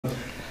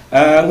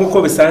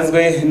Nkuko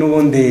bisanzwe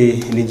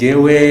n'ubundi ni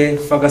jewe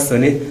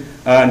Ferguson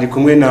ndi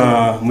kumwe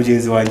na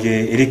mugenzi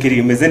wanjye Eric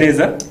imeze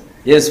neza.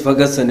 Yes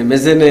Ferguson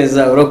meze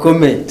neza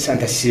urakomeye.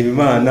 Ndashima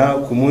Imana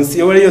ku munsi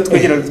iyo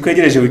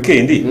twegereje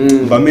weekend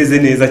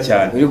bameze neza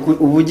cyane.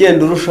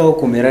 Ubugenda urushaho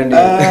kumera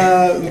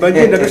neza.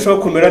 Mbagenda urushaho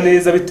kumera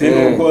neza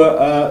bitewe nuko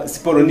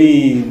siporo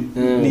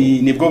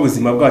ni bwo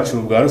buzima bwacu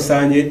bwa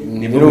rusange,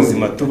 ni bwo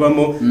buzima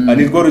tubamo,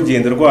 ni rwo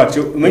rugendo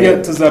rwacu. Umenya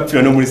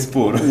tuzapfira no muri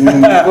siporo.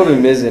 Niko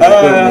bimeze.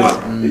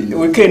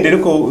 Weekend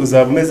ariko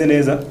uzaba umeze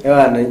neza.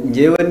 Yana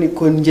ngewe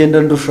niko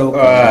ngenda ndushaho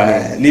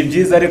kumera. Ni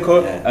byiza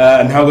ariko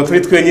ntabwo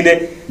turi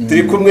twenyine.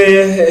 Turi kumwe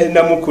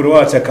na mukuru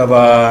wacu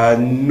akaba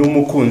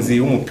n'umukunzi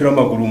w'umupira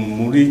w'amaguru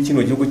muri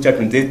kino gihugu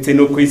cyacu ndetse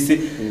no ku isi,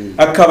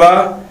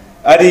 akaba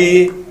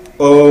ari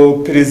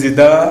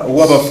perezida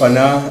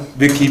w'abafana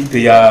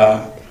b'ekipe ya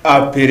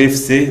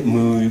APRFC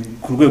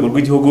ku rwego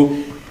rw'igihugu.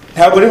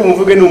 Ntabwo ari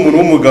mvuge ni umuntu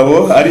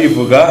w'umugabo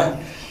arivuga,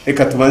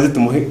 reka tubanze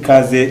tumuhe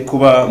kaze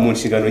kuba mu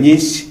nshingano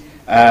nyinshi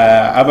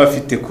aba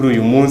afite kuri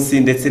uyu munsi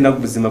ndetse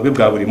n'ubuzima bwe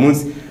bwa buri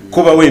munsi,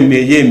 kuba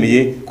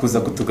yemeye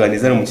kuza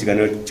kutuganiza mu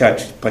kiganiro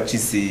cyacu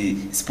PACIS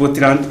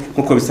Sportland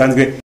nkuko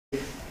bisanzwe.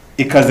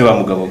 Ikaze wa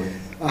mugabo.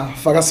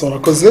 Ferguson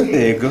akoze.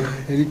 Yego.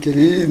 Eric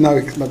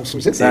nawe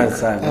nagusuje.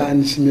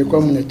 Nishimiye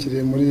kuba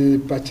munyakiriye muri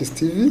PACIS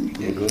TV.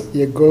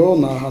 Yego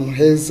na ahantu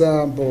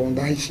heza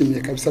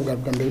ndahishimiye kabisa bwa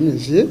mbere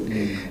ninjiye.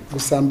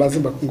 Gusambaza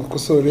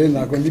ngukosore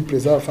nago ndi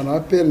president w'abafana ba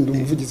APR, ndi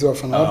umuvugizi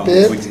w'abafana ba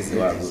APR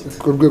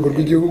ku rwego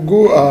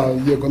rw'igihugu,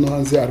 yego no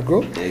hanze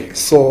yarwo.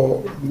 So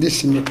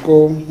ndishimiye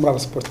ko muri aba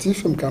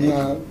sportif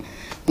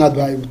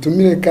mwaduhaye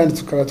ubutumire kandi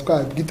tukaba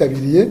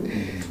twabwitabiriye.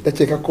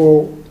 Ndakeka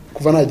ko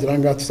kuva nagira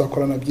ngaha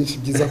tuzakorana byinshi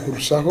byiza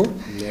kurushaho.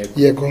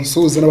 Yego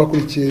nsuze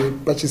n'abakurikiye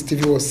PACIS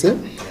TV bose,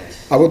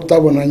 abo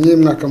tutabonanye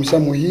mwaka mushya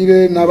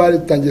muhire n'abari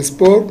tangiye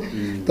sport.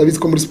 Ndabizi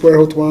ko muri sport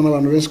aho tubona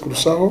n'abantu benshi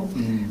kurushaho.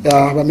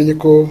 Bamenye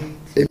ko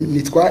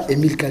nitwa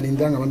Emery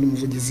Kalinda, nk'abandi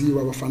umuvugizi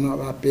w'abafana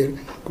ba APR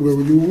ku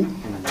rwego rw'igihugu,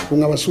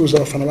 kumwe abashuje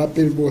abafana ba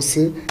APR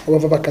bose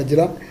abava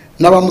bakagira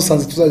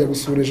n'abamusanze tuzajya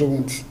gusura ejo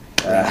bundi.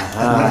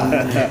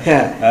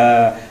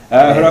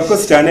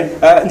 Harakoze cyane.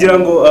 Ngira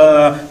ngo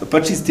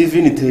PACIS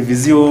TV ni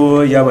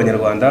televiziyo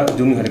y'abanyarwanda,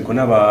 by'umwihariko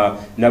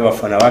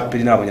n'abafana ba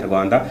APR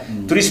n'abanyarwanda.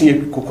 Turishimye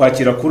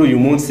kukwakira kuri uyu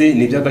munsi,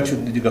 ni by'agaciro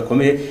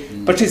gakomeye.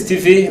 PACIS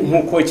TV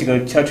nkuko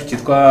ikiganiro cyacu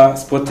cyitwa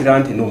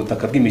Sportland ni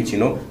ubutaka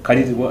bw'imikino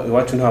kandi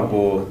iwacu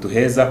ntabwo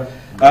duheza.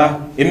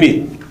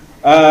 Emery,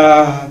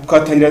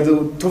 twatangira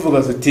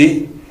tuvuga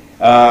tuti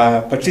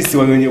PACIS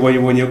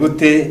wayibonye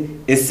gute?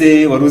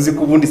 Ese wari uzi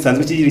ko ubundi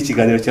sanzwe kigira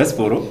ikiganiro cya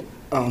siporo?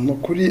 No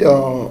kuri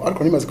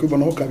ariko nimaze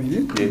kubibonaho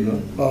kabiri.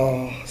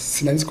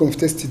 Sinanizi ko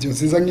mfite studio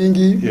nziza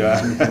ngingi.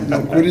 No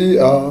kuri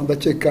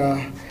ndakeka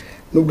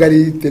nubwo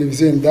ari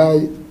televiziyo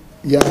ndai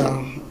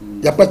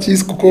ya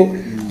PACIS kuko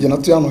je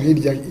natuye hano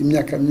hirya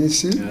imyaka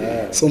myinshi.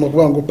 So no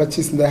kuvuga ngo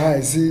PACIS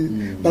ndahazi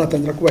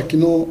banatangira kubaka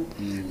ino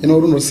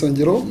runo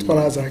rusengero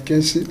twarahaza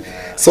kenshi.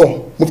 So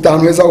mufite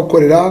ahantu heza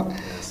gukorera,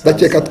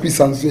 ndakeka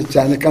twisanzuye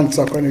cyane kandi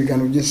tuzakorana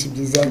ibiganiro byinshi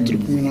byiza turi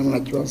kumwe namwe na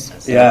kibazo.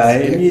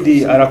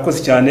 Emery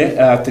arakoze cyane.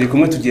 Turi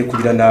kumwe tugiye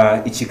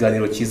kugirana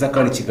ikiganiro cyiza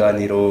kandi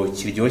ikiganiro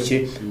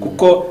kiryoshye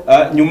kuko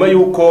nyuma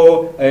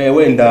yuko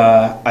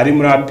wenda ari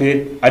muri APR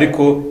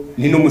ariko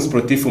ni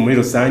n'umusportif muri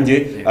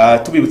rusange.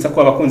 Tubibutsa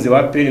ko abakunzi ba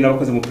APR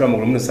n'abakozi mu program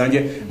muri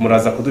rusange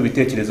muraza kuduha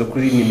ibitekerezo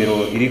kuri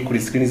nimero iri kuri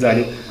screen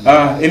zanyu.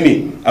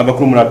 Emery,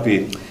 abakuru muri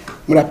APR.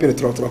 Muri APR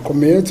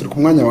turakomeye, turi ku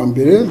mwanya wa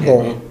mbere.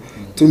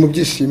 Turi mu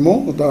byishimo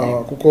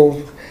kuko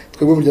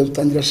twebwe burya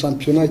dutangira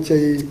shampiyona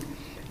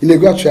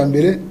intego yacu ya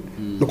mbere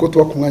nuko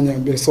tuba ku mwanya wa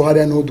mbere. So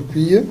hariya niho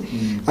dukwiye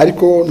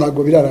ariko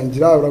ntabwo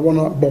birarangira.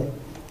 Urabona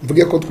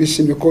mvuge ko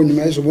twishimiye ko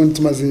nyuma y'ejo bundi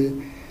tumaze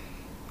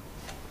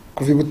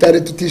kuva i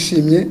Butare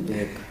tutishimye,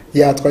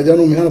 twajya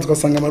no mu mihanda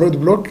twasanga ama road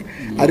block,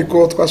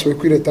 ariko twashoboye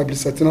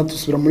kwiretablisha tena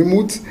tusubira muri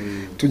mood.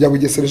 Tujya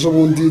bugesera ejo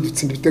bundi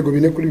dutsinda ibitego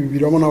 4-2.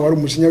 Urabona wari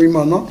umujinya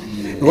w'Imana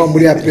ngo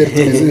muri APR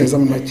tumeze neza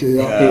mu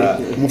makeya.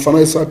 Umufana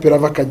wese wa APR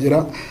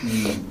avakagera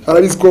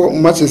arabizi ko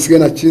mu match isigaye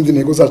na kindi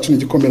nego zacu ni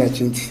igikombe na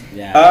kindi.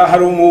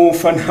 Hari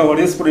umufana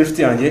wa Sport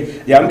inshuti yanjye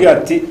yambwiye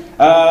ati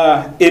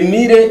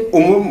Emery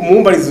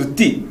umumbariza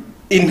uti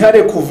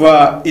intare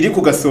kuva iri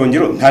ku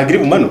gasongero ntagiri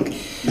bumanuke.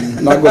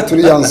 Ntabwo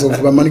turi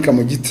yanzovu bamanika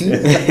mu giti.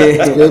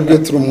 Twebwe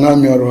turi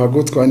umwami wa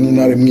ruhago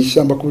twaninare mu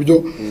ishyamba ku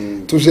buryo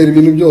tujera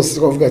ibintu byose.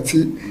 Twavuga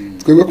ati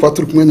twebwe kwa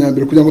turi kumwe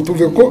nyambere kugira ngo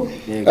tuvuge ko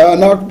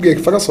nakubwiye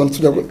Ferguson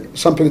tujya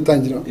champion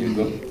itangira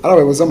ari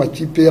abayobozi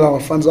b'amakipe, ari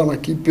abafans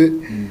b'amakipe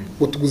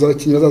ngo tuguza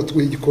abakinnyi bazaza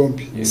tuguha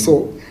igikombe.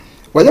 So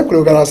wajya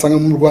kureba arasanga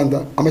mu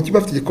Rwanda amakipe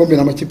afite igikombe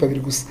na amakipe abiri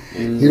gusa,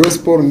 ni Rayon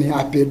Sport ni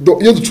APR.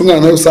 Iyo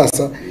ducungana nayo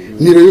sasa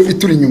ni Rayon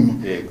ituri nyuma,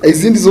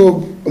 izindi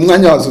zo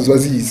umwanya wazo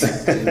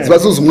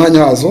zibazuza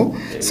umwanya wazo.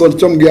 So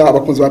nicyo mbwiye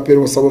abakunzi ba APR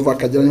bose bava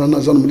akagera na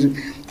Jean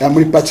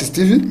muri PACIS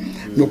TV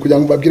no kugira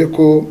ngo babwire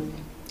ko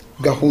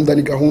gahunda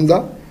ni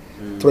gahunda.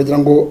 Turagira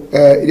ngo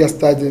iriya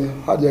stade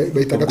hajya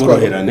bayita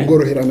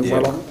ubworoherane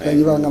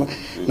voilà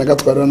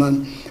nagatwarana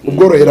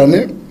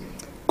ubworoherane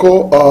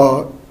ko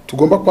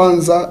tugomba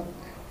kwanza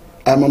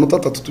aya manota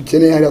 3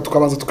 tukeneye hariya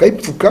tukabanza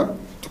tukayipfuka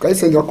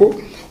tukayisengera ko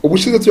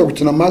ubushize tujya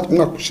gukina match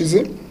umwaka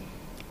ushize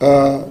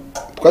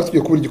twari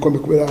tugiye kubura igikombe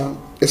kubera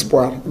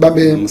Espoir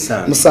babe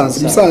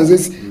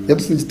Musanze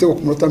yadutsinze igitego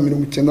ku munota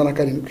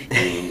 97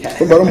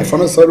 kumva ari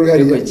umufana wese wari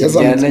uhari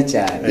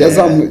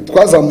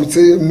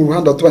twazamutse mu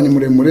ruhanda tubanye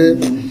muremure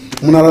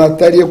umuntu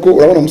atariye ko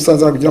urabona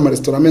Musanze arakugira ama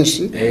restaurant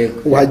menshi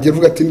uhagiye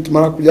vuga ati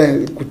nitumara kujya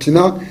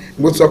gukina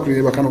ngo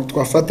tuzakureba kana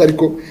twafata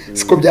ariko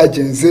siko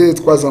byagenze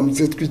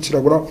twazamutse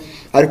twikiragura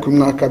ariko uyu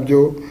mwaka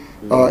byo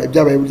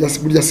ibyabaye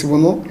burya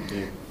sibono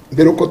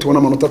mbere uko tubona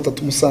amanota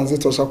 3 Musanze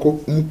turashaka ko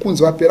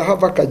umukunzi wa pera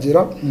hava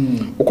kagera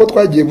uko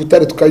twagiye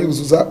Butare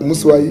tukayuzuza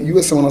umunsi wa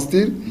US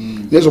Monastir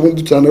nejo bundi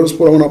dukirana rero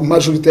sport abona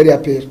majoritaire ya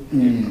pera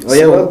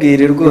oya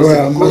babwire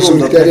rwose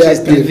majoritaire ya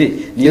TV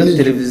niyo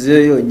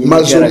televiziyo yonyine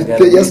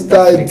majoritaire ya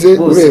stade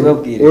ureba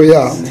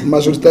oya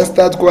majoritaire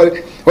stade ko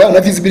oya na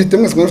visibility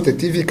mwese mufite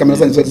TV kamera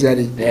zanyu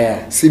zari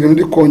si ibintu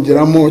ndi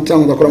kongeramo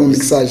cyangwa ndakora mu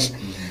mixage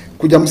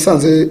kujya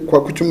Musanze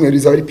kwa ku cyumweru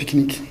izabari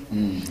picnic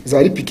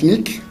izabari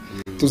picnic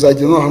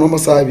tuzagenda hano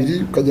amasaha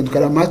 2 ukagenda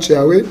ukara match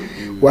yawe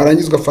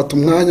warangizwa ufata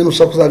umwanya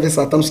nushaka kuzave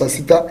saa 5 saa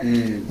 6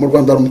 mu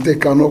Rwanda hari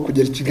umutekano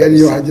kugera i Kigali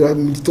yo hagira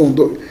mu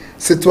gitondo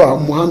setwa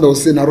umuhanda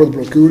wose na road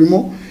block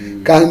urimo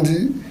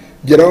kandi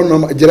geraho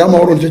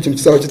amahoro nicyo kintu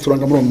kizaba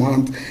kituranga muri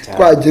umuhanda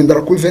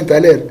twagendera ku event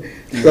alert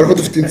barako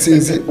dufite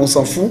intsinzi on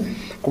s'en fout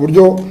ku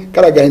buryo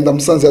karagahinda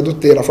Musanze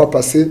yadutera fa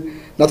passer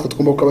natwe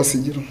tugomba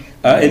kubasigira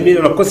Emery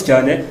urakoze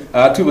cyane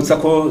twibutsa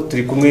ko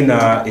turi kumwe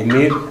na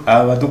Emery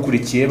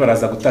abadukurikiye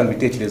baraza gutanga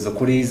ibitekerezo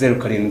kuri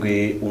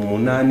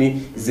 0788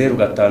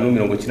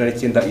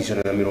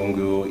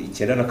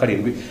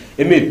 0599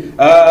 Emery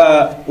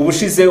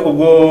ubushize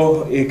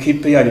ubwo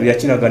equipe yanyu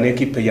yakinaga na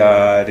equipe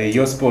ya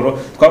Rayon Sport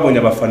twabonye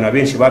abafana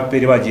benshi ba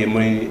PL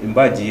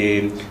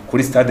bagiye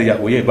kuri stade ya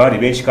Huye bari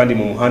benshi kandi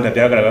mu muhanda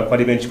byagaragara ko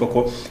ari benshi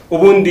koko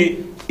ubundi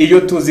iyo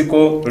tuzi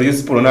ko Rayon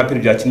Sport na PL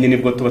byakinye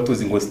nibwo tuba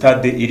tuzi ngo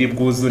stade iri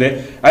bwuzure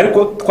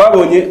ariko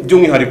twabonye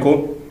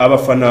by'umwihariko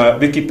abafana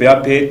b'ikipe ya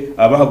PL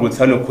abahagurutse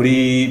hano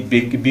kuri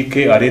BK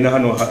Arena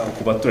hano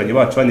ku baturanye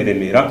bacu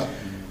baniremera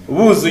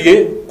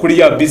buzuye kuri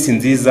ya bisi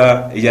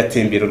nziza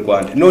yatembera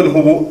Rwanda none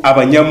ubu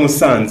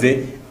abanyamusanze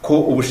ko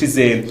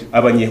ubushize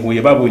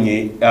abanyehuye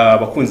babonye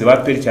abakunze ba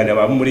PL cyane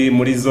aba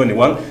muri zone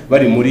 1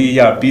 bari muri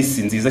ya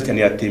bisi nziza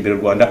cyane yatembera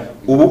Rwanda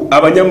ubu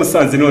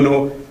abanyamusanze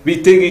noneho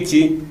bitega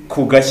iki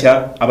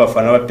kugashya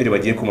abafana ba PL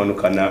bagiye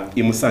kumanukana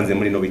imusanze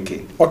muri no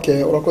weekend.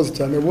 Okay, urakoze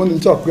cyane. Ubundi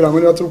nicyo akwira ngo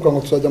niba turuka ngo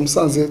tuzajya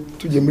Musanze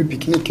tugiye muri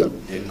picnic.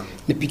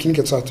 Ni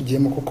picnic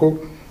tuzatugiyemo kuko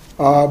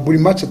buri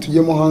match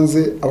tugiyemo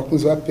hanze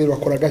abakunzi ba PL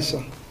bakora gashya.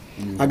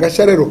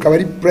 Agashya rero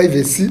kabari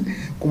privacy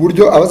ku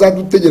buryo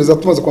abazadutegereza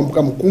tumaze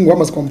kwambuka mukungu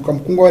amaze kwambuka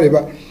mukungu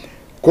bareba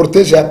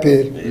cortege ya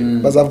PL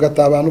bazavuga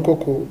ati abantu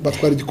koko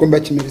batwara igikombe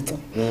kimerita.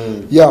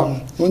 Ya,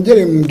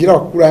 nongere mbwira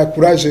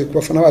courage ku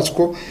bafana bacu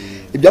ko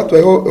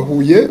ibyatubayeho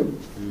Huye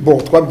bo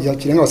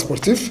twabyakiriye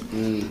nk'abasportif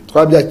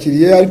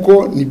twabyakiriye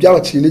ariko ni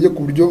byabaciye intege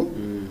ku buryo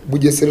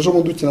Bugesera ejo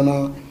mu dukina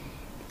na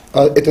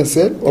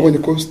Etincelle wabonye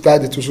ko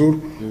stade toujours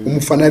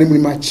umufana ari muri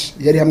match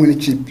yari hamwe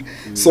n'ikipe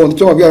so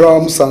nicyo mabwira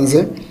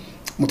Musanze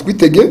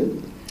mutwitege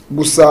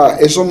gusa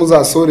ejo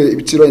muzasore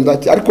ibiciro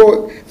indaki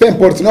ariko peu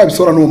importe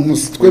nabisora no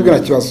munsi twebwe na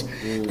kibazo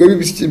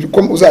twebwe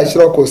ko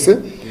uzayishyiraho kose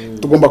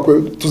tugomba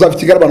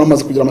tuzabikiga abantu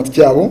bamaze kugira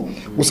amatike yabo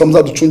gusa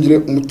muzaducungire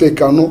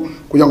umutekano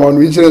kugira ngo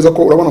abantu binjire neza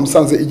ko urabona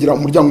Musanze igira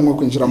umuryango umwe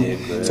kwinjiramo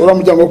so ura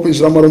muryango wo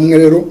kwinjiramo ari umwe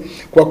rero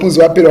ku bakunzi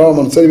ba PL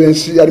bamanutse ari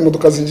benshi ari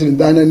imodoka zinjira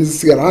indanya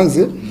n'izisigara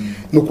hanze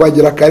no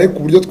kwagera kare ku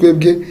buryo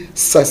twebwe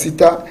saa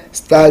 6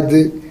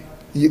 stade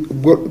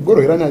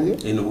ubworoheranye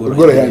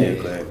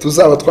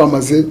tuzaba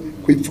twamaze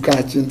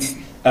kwipfukana kindi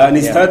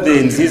ni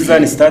stade nziza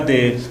ni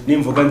stade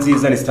nimvuga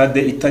nziza ni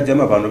stade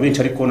itajyamo abantu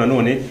benshi ariko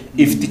nanone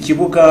ifite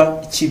ikibuga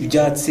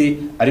cy'ibyatsi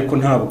ariko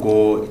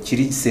ntabwo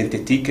kiri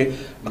synthetique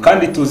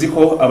kandi tuzi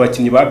ko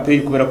abakinyi ba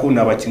PL kubera ko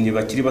nabakinyi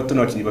bakiri bato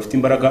n'abakinyi bafite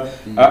imbaraga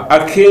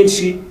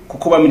akenshi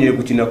kuko bamenyere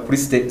gukina kuri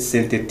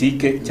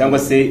synthetique cyangwa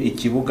se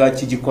ikibuga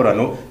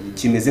cy'igikorano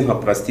kimeze nka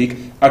plastique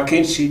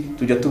akenshi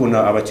tujya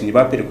tubona abakinyi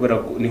ba PL kubera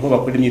niho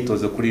bakora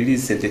imyitozo kuri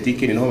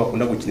synthetique niho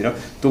bakunda gukinira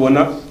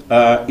tubona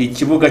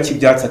ikibuga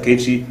cy'ibyatsi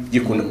akenshi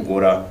gikunda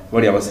kugora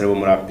bari abasore bo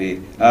muri PL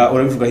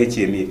urabivuga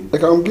he Emery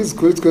reka mbwize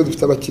kuri twe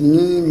dufite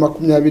abakinyi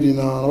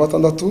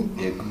 26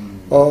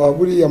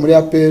 buri ya muri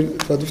PL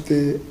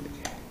dufite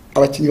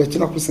abakinyi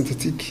bakina kuri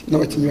synthetique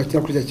n'abakinyi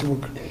bakina kuri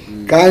kibuga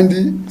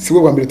kandi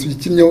sibo bwa mbere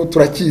tugikinyeho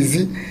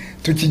turakizi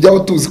tukijyaho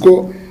tuzi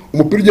ko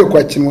umupira ugiye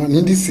kwakinwa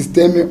n'indi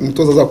systeme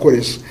umutoza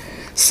azakoresha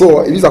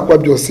so ibiza kuba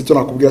byose cyo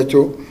nakubwira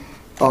cyo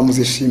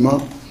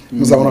muzeshima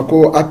muzabona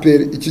ko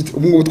APR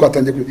ubungu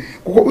twatangiye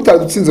kuko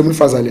utadutsinze muri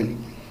fazalen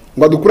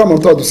ngo adukura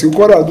amanota wadusiga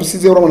uko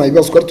aradusize urabona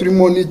ibibazo twari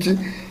turimo niki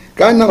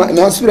kandi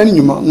nasubira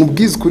n'inyuma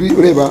mubwize kuri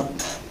ureba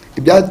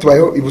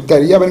ibyatubayeho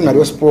ibutari yaba ari nka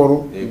Rayon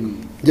Sport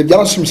nge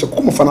byaranshimishije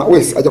kuko umufana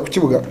wese ajya ku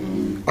kibuga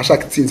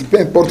ashaka itsinzi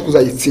peu importe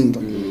kuzayitsinda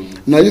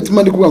nayo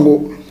tuma ndi kuvuga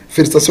ngo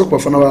félicitations ku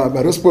bafana ba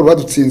Rayon Sport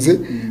badutsinze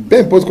peu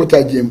importe ko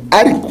cyagiyemo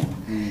ariko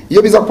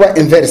iyo biza kuba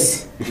inverse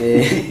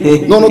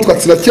none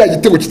twatsinda cya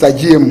gitego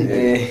kitagiyemo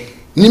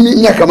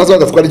n'imyaka amaze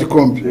bagatwara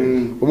igikombe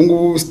ubu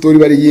ngubu story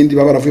bari yindi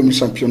baba baravuye muri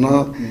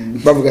championnat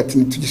bavuga ati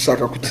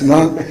ntitugishaka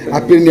gukina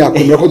APR ni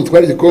yakongera ko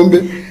dutwara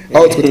igikombe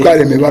aho twe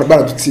twaremeye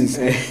baradutsinze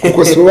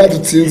kuko si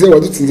badutsinze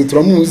wadutsinze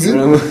turamuzi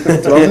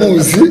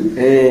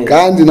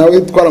kandi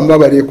nawe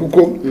twaramubabariye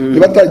kuko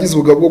niba atagize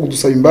ubugabo bwo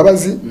kudusaba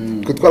imbabazi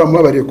twe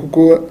twaramubabariye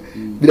kuko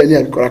biriya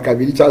ntiyabikora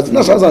kabiri cyangwa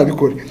nashaza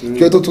nabikore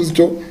cyo tuzi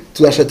cyo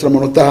tuzashakira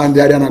amanota handi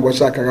hari ntabwo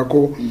bashakaga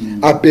ko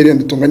APR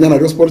ndutunganya na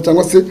Rayon Sport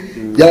cyangwa se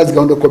yarazi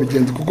gahunda ko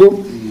bigenze kuko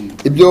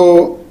ibyo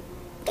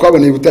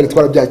twaboneye Butare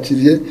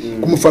twarabyakiriye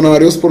ku mufana wa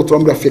Rayon Sport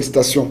turambura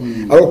felicitation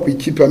abo ku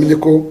ikipe bamenye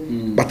ko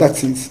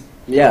batatsinze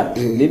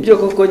nibyo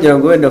koko ngira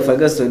ngo wenda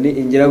Ferguson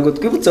ingira ngo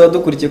twibutse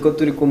abadukurikiye ko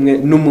turi kumwe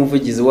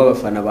n'umuvugizi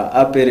w'abafana ba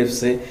APR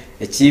FC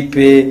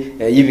ekipe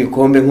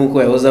y'ibikombe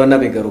nkuko yahoze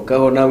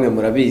abanabigarukaho namwe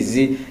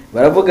murabizi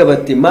baravuga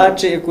bati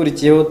match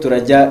ikurikiyeho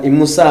turajya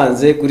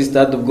imusanze kuri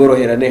stade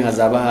ubworoherane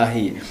hazaba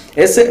hahiye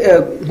ese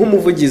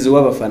nk'umuvugizi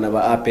w'abafana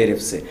ba APR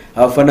FC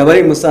abafana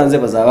bari musanze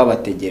bazaba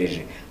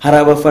bategereje hari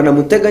abafana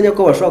muteganya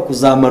ko bashobora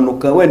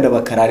kuzamanuka wenda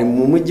bakarari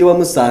mu mujyi wa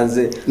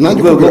Musanze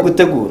rwego rwo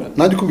gutegura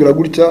nanjye kubwira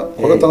gutya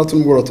kwa gatandatu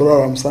n'ubwo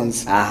turara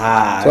Musanze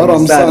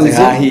Musanze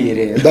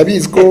hahire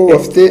ndabizi ko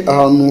bafite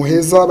ahantu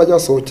heza bajya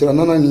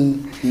basohokerana nani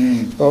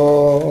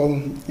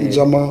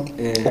jama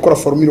ukora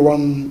Formula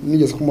 1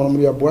 nigeze kumubona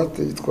muri ya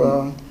boîte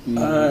yitwa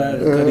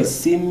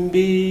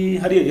Karisimbi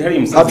hari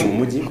Musanze mu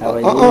mujyi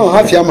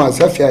hafi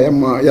y'amazi hafi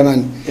ya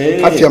nani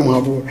hafi ya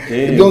Muhabura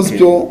ibyo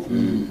nzibyo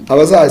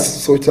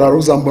abazasohokera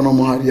ruzambona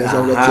muhari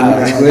azabagakina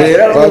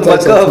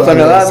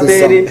abafana ba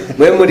APR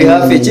we muri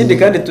hafi ikindi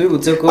kandi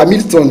tubibutse ko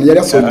Hamilton yari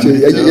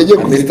yasohokeye yagiye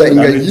kuvita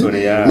ingagi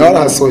nawe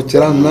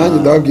arahasohokera nanjye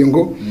ndababwiye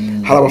ngo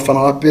hari abafana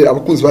ba APR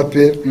abakunzi ba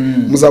APR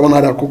muzabona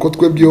hari kuko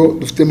twebyo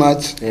dufite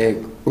match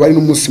bari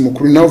n'umunsi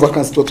mukuru nawo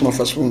vacances tuba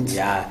tunafasha undi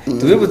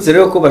tubibutse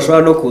rero ko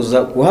bashobora no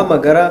kuza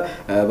guhamagara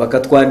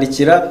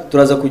bakatwandikira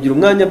turaza kugira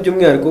umwanya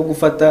by'umwihariko wo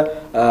gufata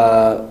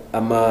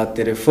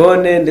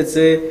amatelefone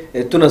ndetse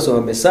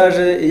tunasoma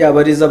message yaba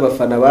ari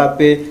z'abafana ba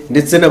APR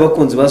ndetse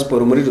n'abakunzi ba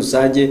sport muri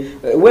rusange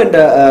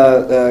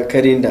wenda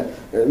Karinda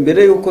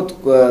mbere yuko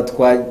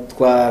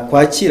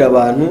kwakira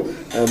abantu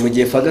mu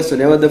gihe Ferguson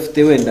yaba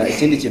adafite wenda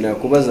ikindi kintu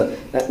yakubaza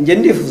nge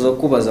ndifuza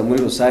kubaza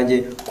muri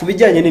rusange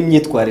kubijyanye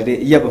n'imyitwarire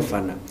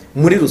y'abafana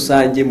muri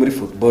rusange muri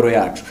football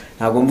yacu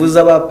ntago mvuze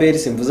aba APR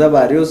simvuze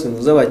aba Rayon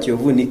simvuze aba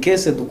Kiyovu ni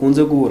case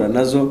dukunze guhura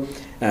nazo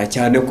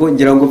cyane ko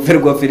ngira ngo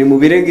ferwa firi mu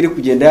birenge iri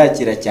kugenda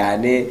yakira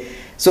cyane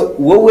so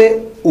wowe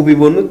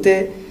ubibona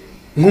ute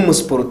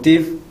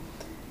nk'umusportif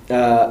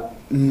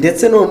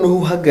ndetse noneho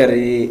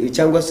uhagarariye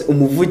cyangwa se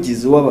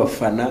umuvugizi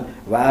w'abafana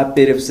ba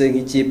APR FC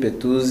nk'ikipe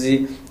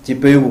tuzi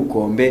kipe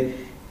y'ubukombe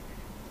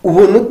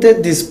ubona ute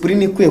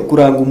discipline ikwiye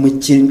kuranga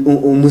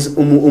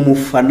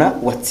umufana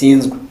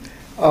watsinzwe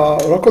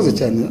urakoze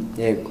cyane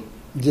yego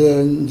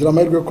ngira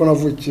amahirwe ko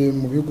navukiye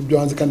mu bihugu byo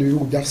hanze kandi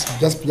ibihugu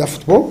bya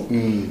football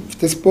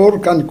mfite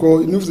sport kandi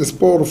ko nivuze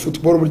sport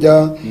football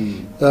burya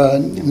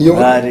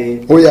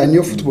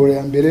niyo football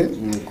ya mbere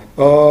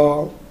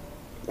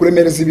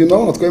kuremereza ibintu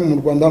aho natwe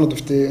mu Rwanda hano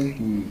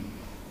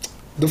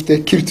dufite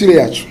culture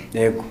yacu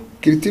yego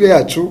culture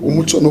yacu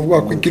umuco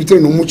n'uvuga ko culture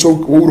ni umuco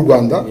w'u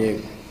Rwanda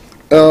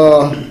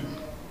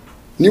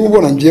niba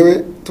ubona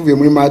ngewe tuvuye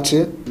muri match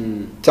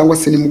cyangwa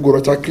se nimugoro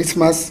cya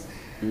Christmas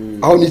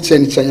aho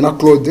nicanye na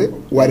Claude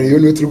wa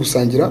Rayon niwe turi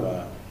gusangira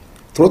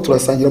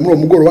turasangira muri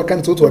uwo mugoroba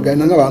kandi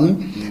turaganira n'abantu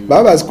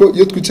babazi ko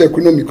iyo twicaye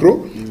kuri no micro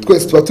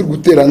twese tuba turi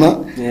guterana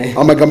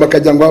amagambo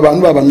akajya ngo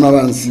abantu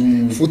n'abanzi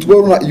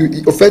football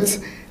en fait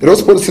Rayon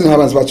Sport sin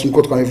habanzi bacu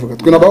niko twanavuga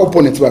twe n'aba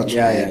opponent bacu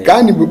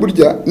kandi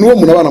burya nuwo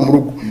muntu abana mu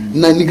rugo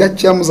na ni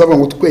gacya muzaba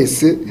ngo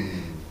twese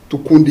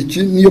tukunda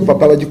iki niyo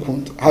papa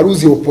bagikunda hari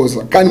uzi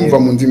opoza kandi muva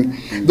mu ndimi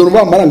dore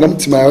uba maranga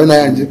mutima yawe na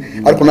yanjye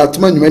ariko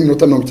natuma nyuma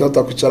y'iminota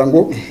 90 kwicara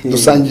ngo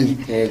dusangire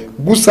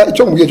gusa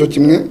icyo mubwiye cyo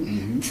kimwe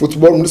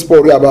football muri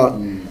sport yaba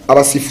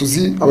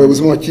abasifuzi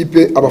abayobozi mu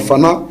makipe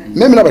abafana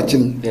meme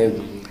n'abakinnyi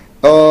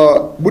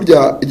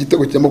burya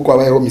igitego kijyamo ko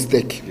habayeho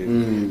mistake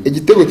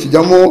igitego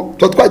kijyamo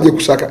twagiye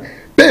gushaka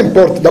peu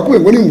importe ndakuye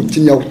ngo ni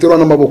umukinnyi uterwa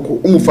n'amaboko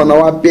umufana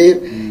wa APR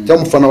cyangwa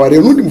umufana wa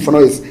Rayon n'undi mufana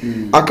wese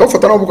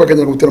akawufata n'amaboko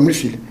akajya gutera muri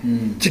file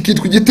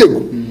kikitwa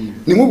igitego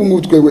ni nk'ubu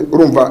ngubu twebwe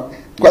urumva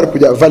twari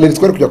kujya Valeri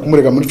twari kujya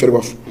kumurega muri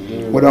Ferwafa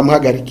muri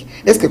bamuhagarike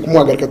eske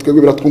kumuhagarika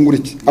twebwe biratwungura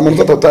iki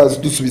amanota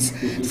 3 dusubiza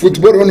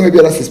football rero niwe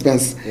bya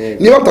suspense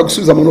niba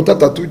utagusubiza amanota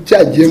 3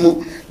 cyagiyemo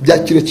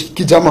byakire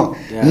kijama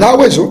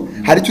nawe ejo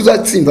hari icyo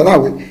uzatsinda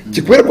nawe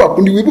kikubere kwa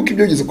kundi wibuka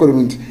ibyo ugize korera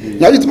undi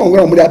nayo gituma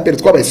ngura muri APR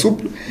twabaye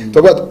souple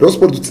twabaye Rayon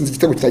Sport dutsinze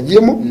igitego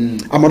kitagiyemo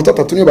amanota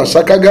 3 niyo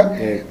bashakaga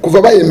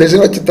kuva bayemeje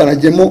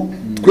bakitanagiyemo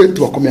twe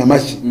tubakomeye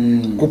amashyi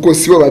kuko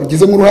sibo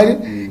babigize mu ruhare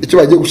icyo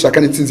bagiye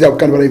gushaka n'itsinzi yabo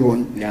kandi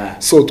barayibonye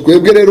so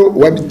twebwe rero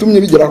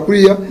wabitumye bigera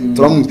kuriya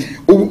turamuzi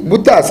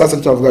butasasa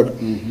cyavugaga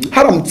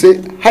haramutse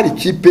hari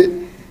ikipe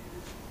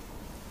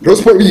Rayon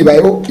Sport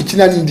bibayeho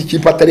ikina n'indi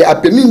kipe atari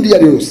APR n'indi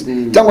yari yose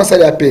cyangwa se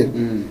ari APR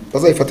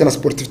bazayifata na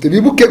sportivité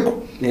bibuke ko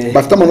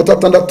bafite amanota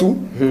 6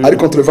 ari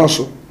contre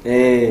Vancho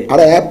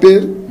ari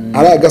APR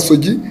ari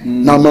agasogi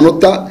na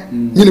amanota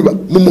nyine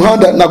mu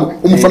muhanda nabo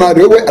umufana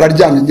wewe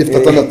araryamye ngifite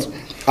 6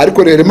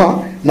 ariko rerema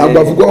ntabwo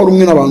bavugwaho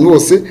rumwe n'abantu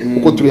bose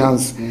uko turi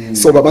hanze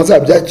so babanza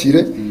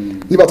babyakire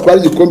niba twari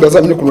igikombe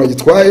bazamenye ukuntu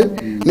bagitwaye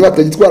niba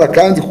batagitwara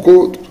kandi kuko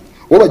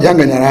uwo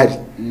bagihanganya arahari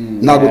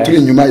ntabwo turi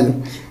inyuma ye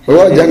uwo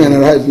bagihanganya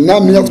arahari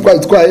namenya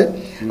twagitwaye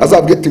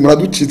azabwira ati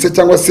muraducitse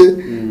cyangwa se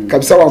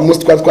kabisa wa munsi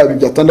twari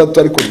twabibye 6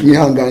 ariko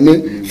mwihangane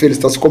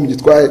felicitation ko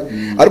mugitwaye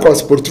ariko aba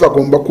sportif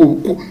bagomba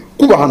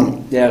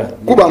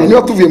kubahana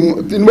niba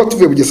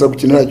tuvuye bugesera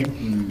gukinirayo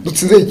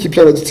dutsinze ikipe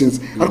yari dutsinze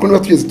ariko niba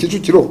tugeze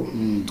Kicukiro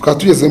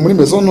tukatugeze muri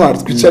maison noire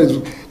twicare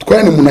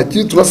twarane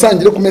munaki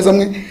turasangire ku meza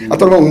amwe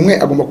atarwa umwe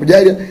agomba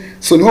kujya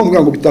so niho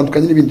mvuga ngo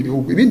bitandukanye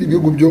ibindi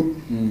bihugu byo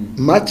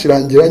match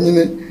irangira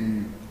nyine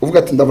uvuga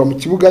ati ndava mu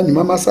kibuga nyuma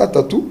y'amasaha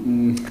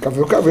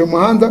 3 kavuye mu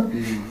muhanda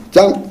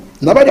cyangwa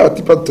nabari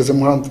abatipa duteze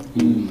muhanda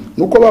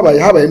nuko babaye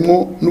habayemo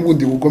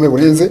n'ubundi bugome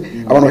burenze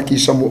abantu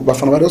bakisha mu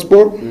bafana ba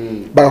sport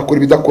bagakora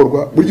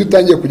ibidakorwa buryo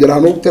utangiye kugera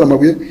hano gutera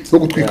amabuye no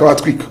gutwika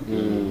batwika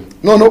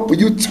none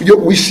ujyo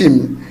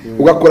wishimye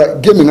ugakora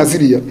game nka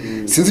ziriya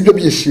sinzi ibyo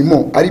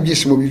byishimo ari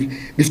byishimo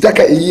bifite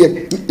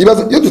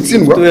ibibazo iyo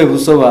dutsindwa tuwe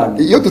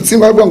busobanura iyo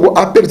dutsindwa bavuga ngo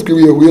apel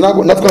twiwiye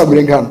natwe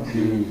nagurengana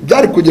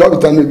byari kugira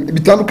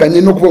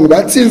bitandukanye no kuvuga ngo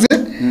batsinze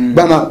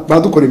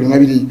banadukora ibintu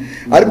nabiri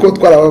ariko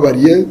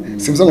twarababariye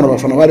simvuze ngo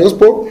abafana ba Rayon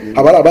Sport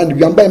abari abandi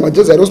byambaye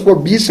amajezi ya Rayon Sport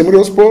bishe muri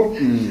Rayon Sport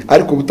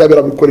ariko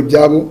butabera bukora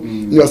ibyabo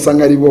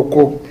nibasanga ari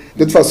boko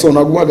de toute façon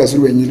naguhagaze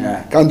uri wenyine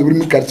kandi buri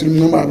muri quartier uri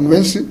mu abantu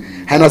benshi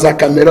hana za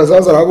kamera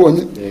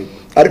zarabonye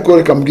ariko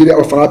reka mbwire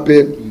abafana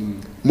pe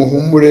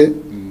muhumure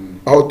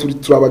aho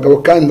turabagabo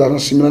kandi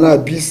arashimira na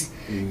bisi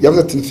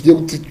yavuze ati tugiye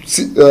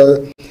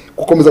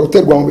gukomeza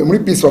guterwa muri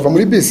bisi bava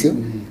muri bisi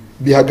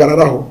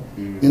bihagararaho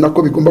ni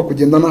nako bigomba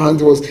kugenda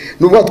n'ahandi hose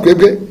n'ubwo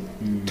twebwe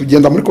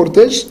tugenda muri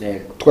cortege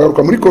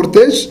twagaruka muri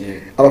cortege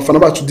abafana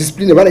bacu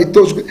discipline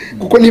barayitojwe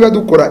kuko niba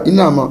dukora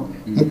inama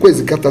mu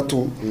kwezi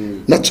gatatu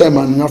na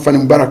chairman nkafane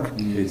Mubaraka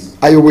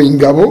ayoboye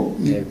ingabo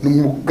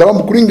n'umugaba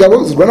mukuru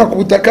ingabo zirwana ku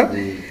butaka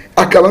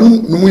akaba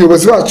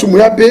n'umuyobozi wacu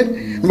muri APR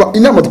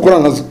inama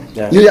dukorana nazo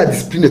niyo ya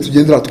discipline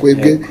tugendera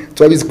twebwe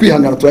turabizi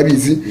kwihangana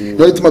turabizi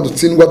no bituma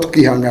dutsindwa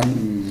tukihangana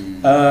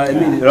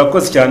Emery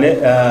urakoze cyane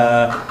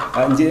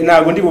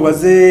ntabwo ndi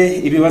bubaze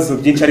ibibazo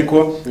byinshi ariko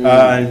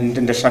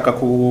ndashaka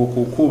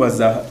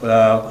kukubaza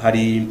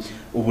hari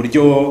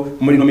uburyo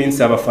muri no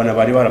minsi abafana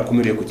bari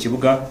barakumiriye ku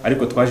kibuga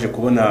ariko twaje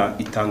kubona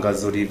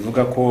itangazo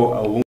rivuga ko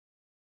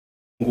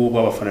ngubu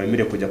abafana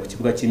bemerewe kujya ku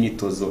kibuga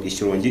cy'imyitozo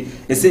Ishyorongi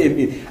ese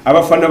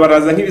abafana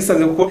baraza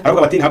nk'ibisaze kuko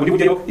aravuga bati ntabwo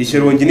uri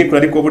Ishyorongi ni kuri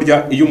ariko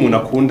burya iyo umuntu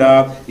akunda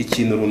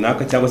ikintu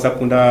runaka cyangwa se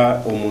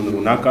akunda umuntu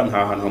runaka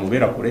nta hantu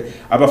hamubera kure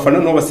abafana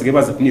no basigaye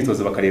baza ku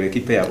myitozo bakareba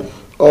equipe yabo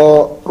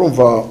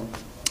urumva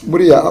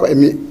buriya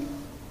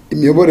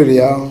imiyoborere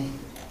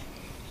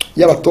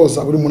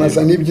y'abatoza buri muntu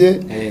azana ibye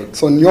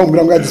so niyo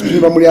mbura ngo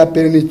discipline muri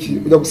APR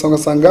niki ujya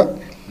gusanga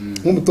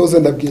nk'umutoza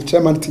ndabwiye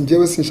chairman ati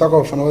ngewe sinshaka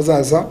abafana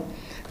bazaza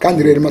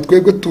kandi rero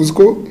matwebwe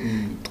tuziko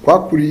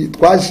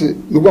twaje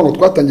n'ubwo ngo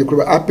twatangiye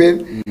kureba APR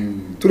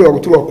tureba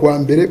guturwa kuwa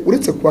mbere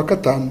uretse kuwa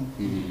 5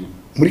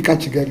 muri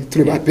Kigali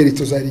tureba APR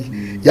tuzari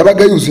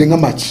yabaga yuzuye nka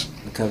match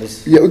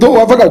kabisa do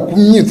wavaga ku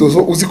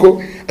myitozo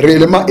uziko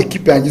relema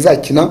equipe yangize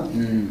akina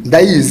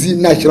ndayizi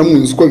nakira mu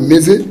nzu ko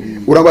bimeze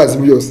urabazi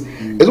byose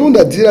ejo bundi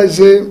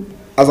adiraje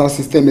azana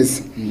systeme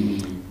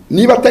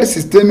niba atari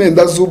systeme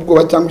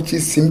ndazubwo cyangwa iki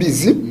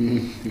simbizi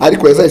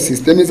ariko yazaye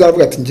systeme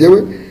zaravuga ati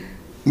ngewe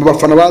mu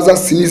bafana baza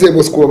sinize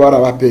bose ko bari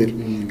abapera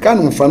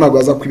kandi umufana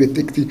gwaza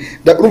kwibetekti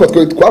urumva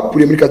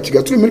twakuriye muri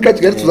Kigali turi muri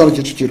Kigali tuzana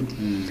Kicukiro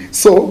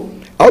so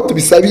aho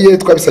tubisabiye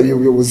twabisabiye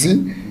ubuyobozi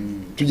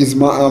tugize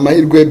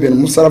amahirwe Ben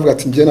Musa aravuga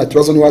ati ngiye nta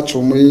kibazo ni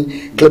wacu muri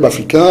Club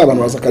Africain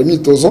abantu baza kari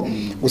imyitozo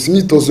gusa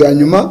imyitozo ya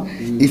nyuma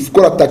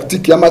ifukora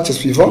tactique ya match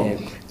suivant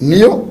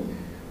niyo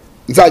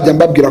nzajya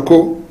mbabwira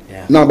ko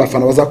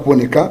n'abafana baza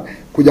kuboneka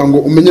kugira ngo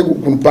umenye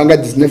ukuntu panga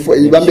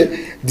 19 ibambe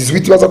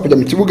 18 baza kujya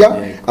mu kibuga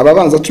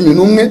ababanza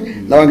 11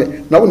 nabange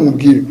nabo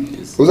nimubwire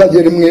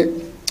uzagiye rimwe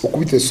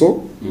ukubite so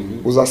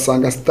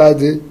uzasanga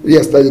stade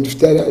ya stade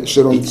dufite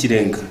Ishyorongi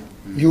ikirenga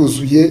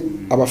yuzuye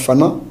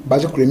abafana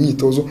baje kure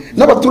imyitozo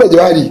n'abaturage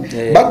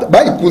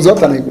bari kunza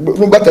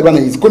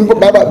batanayizi ko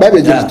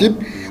babegeje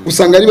ikipe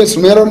usanga ari benshi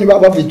umero niba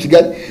bavuye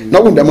Kigali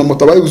nabundi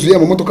amamoto bayuzuye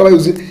amamodoka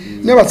bayuzuye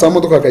niba basaba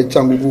modoka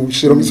kayicanga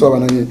Ishyorongi so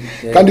abananye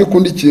kandi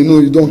ukundi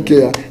ikintu you don't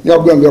care niba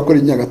bwanga yakora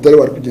Nyagatare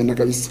wari kugenda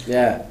kabisa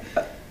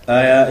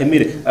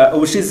Emery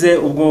ubushize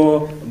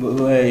ubwo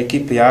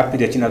equipe ya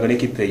APR yakinaga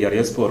n'equipe ya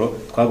Rayon Sport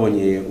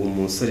twabonye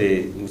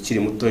umusore ukiri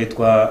muto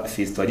yitwa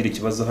Fisto agira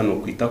ikibazo hano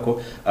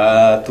kwitako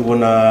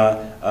tubona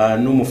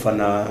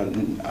n'umufana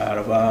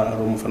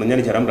umufana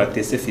nyari cyarambura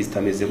tese Fisto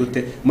ameze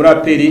gute muri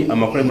APR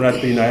amakuru muri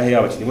APR nayo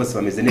abakinnyi bose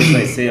bameze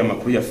neza ese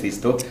amakuru ya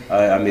Fisto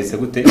ameze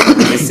gute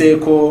ese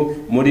ko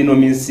muri no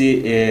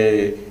minsi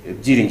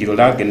byiringiro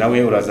lage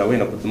nawe uraza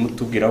wena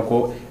kutubwira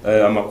ko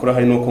amakuru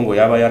hari nuko ngo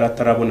yaba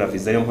yaratarabona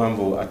visa yo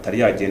mpamvu atari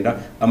yagenda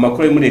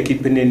amakuru muri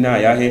equipe ne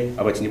nayahe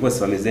abakinnyi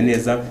bose bameze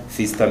neza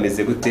Fisto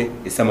ameze gute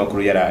ese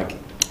amakuru ya lage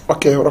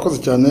okay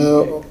urakoze cyane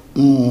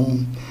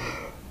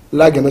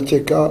Lag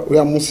ndakeka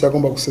uriya munsi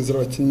yagomba gusezera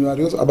abakinnyi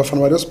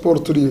abafana ba Rayon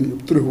Sport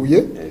turi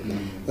Huye.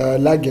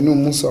 Lag ni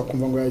umunsi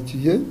wakumva ngo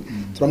yagiye,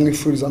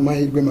 turamwifuriza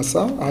amahirwe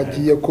masa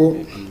ahagiye ko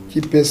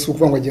kipe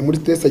sukuva ngo agiye muri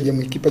test, agiye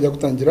mu ikipe ajya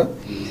gutangira.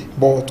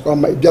 Bo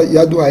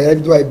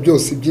yaduhaye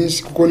byose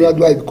byinshi kuko ni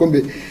yaduhaye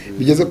ibikombe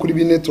bigeze kuri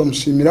 4,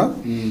 turamushimira.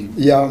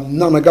 Ya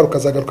nanagaruka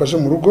azagaruka aje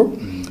mu rugo.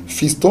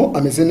 Fiston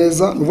ameze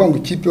neza, nuvuga ngo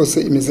ikipe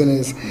yose imeze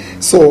neza.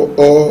 So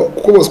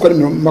kuko bose kwari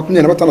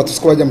 26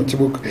 tusko bajya mu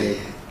kibuga.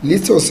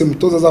 Liste yose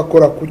mutoza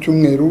azakora ku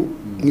cyumweru,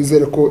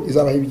 mwizere ko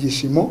izabaha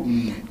ibyishimo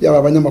yaba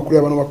abanyamakuru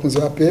y'abantu bakunze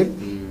ba APR.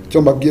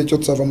 Cyo mbabwiye cyo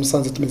tuzava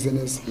Musanze tumeze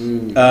neza.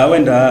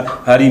 Wenda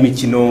hari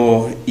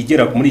imikino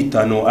igera muri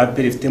 5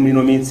 APR ifite muri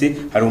no minsi.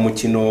 Hari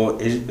umukino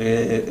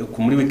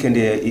muri weekend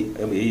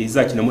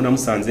izakina muri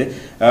Musanze,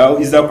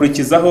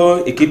 izakurikizaho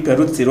equipe ya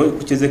Rutsiro,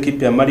 kukize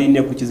equipe ya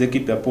Marine, kukize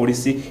equipe ya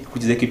Polisi,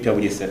 kukize equipe ya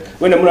Bugesera.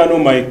 Wenda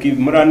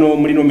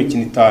muri no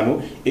mikino 5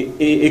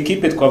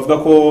 equipe twavuga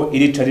ko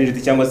iri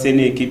challenge cyangwa se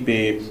ni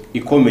equipe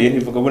ikomeye,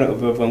 bivuga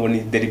ngo ni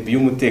derby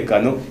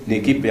y'umutekano, ni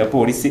equipe ya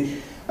Polisi.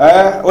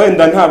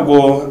 Wenda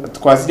ntabwo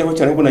twazijyaho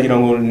cyane kuko nagira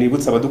ngo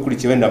nibutse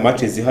abadukurikiye wenda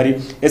match zihari.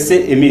 Ese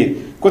Emery,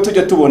 ko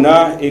tujya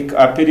tubona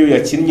APR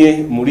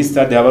yakinnye muri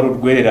stade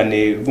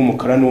y'abarurwererane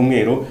rw'umukara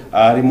n'umweru,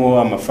 harimo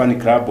amafani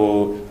club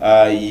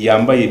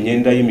yambaye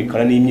imyenda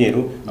y'imikara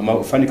n'imyeru,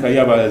 amafani club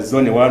yaba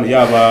zone 1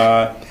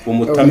 yaba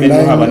umutameno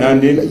haba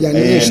nande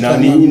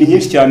ni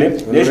nyinshi cyane.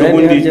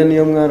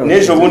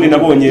 Nejo bundi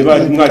nabonye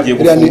mwagiye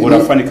gufungura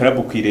fani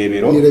club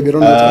kwirebero.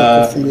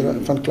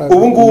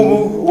 Ubu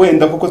ngubu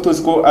wenda kuko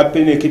tuzi ko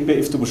APR equipe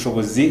ifite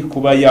ubushobozi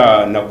kuba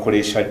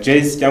yanakoresha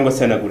jazz cyangwa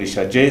se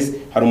yanagurisha jazz.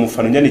 Hari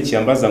umufana unyanikiye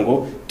ambaza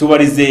ngo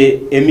tubarize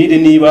Emery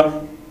niba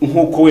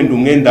nkuko wenda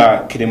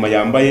umwenda Kirema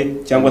yambaye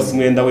cyangwa se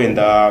umwenda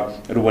wenda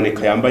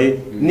Ruboneka yambaye,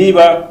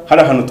 niba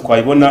hari ahantu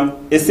twayibona.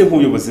 Ese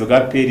nk'ubuyobozi bwa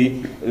APR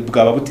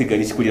bwaba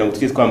buteganyije kugira ngo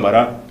tujye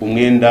twambara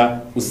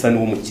umwenda usa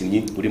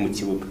n'umukinnyi uri mu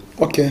kibuga?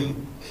 Okay,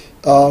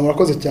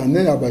 murakoze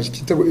cyane, abaje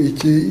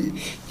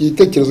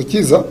igitekerezo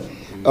cyiza.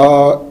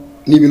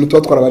 Ni ibintu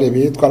tuba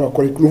twarabarebeye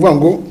twarabakoreye, kuvuga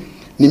ngo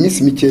ni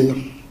iminsi mikeya,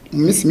 mu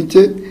minsi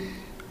mike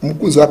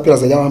umukunzi wa APR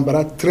azajya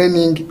yambara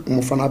training,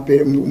 umufana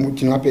APR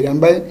umukinnyi wa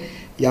APR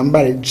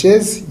yambare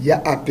jazz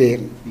ya APR.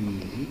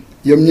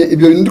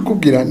 Ibyo ndi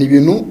kubwira ni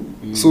ibintu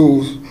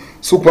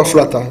super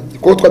flata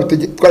ko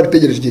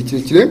twabitegereje igihe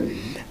kirekire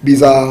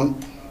biza,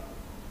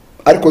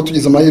 ariko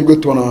tugize amahirwe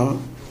tubona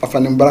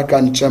afana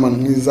Mbaraka ni chairman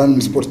mwiza,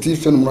 ni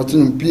sportif, ni umuntu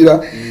akina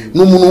umupira,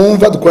 ni umuntu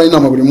wumva dukora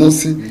inama buri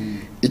munsi.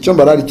 Icyo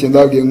mbarari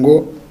cyendabwiye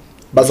ngo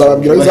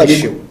bazababwira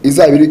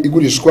izabiri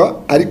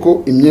igurishwa,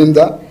 ariko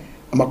imyenda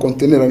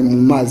amakontenera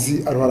mu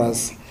mazi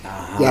aruharaza.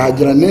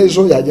 Yahagera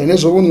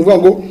nejo bundi uvuga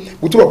ngo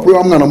gutuba kuri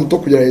wa mwana muto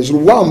kugera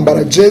hejuru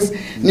wambara jazz.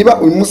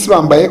 Niba uyu munsi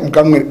bambaye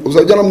umukamwe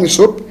uzajya no mu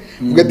shop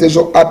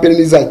ugetejo APR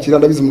nizakira,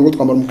 ndabizi mu rugo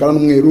twambara umukara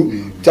n'umweru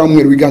cyangwa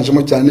umweru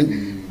wiganjemo cyane,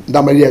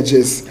 ndamariya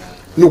jazz.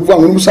 Ni ukuvuga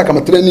ngo niba ushaka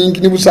amatraining,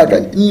 niba ushaka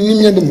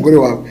n'imyenda umugore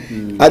wawe,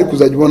 ariko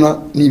uzajya ubona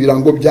ni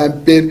ibirango bya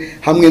APR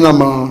hamwe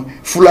n'ama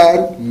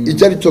foulard.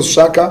 Icyo ari cyo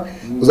ushaka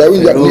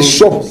uzajya ni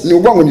shop, ni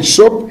ukuvuga ngo ni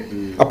shop,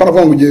 apana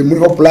kuvuga ngo ugiye muri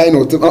hotline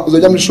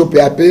uzajya muri shop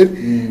ya APR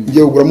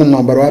ngiye kuguramo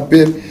umwambaro wa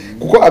APR.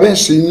 Kuko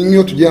abenshi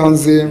niyo tugiye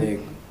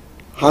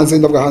hanze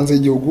ndavuga hanze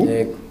y'igihugu,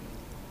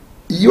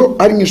 iyo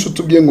ari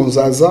nk'inshuti ubwiye ngo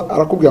nzaza,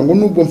 arakubwira ngo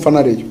nubwo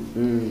mfana Rayon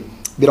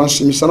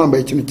biranshimisha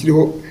nambaye ikintu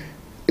kiriho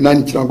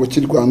inani kirango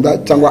cy'u Rwanda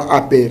cyangwa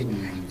APR,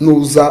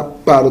 nuza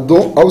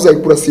pardon aho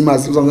uzayikura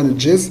simazi uzanzane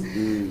jazz.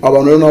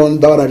 Abantu rero nabo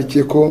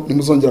ndabararikiye ko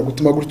nimuzongera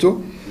gutuma gutyo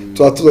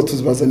tuza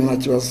tuzibazane nta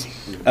kibazo.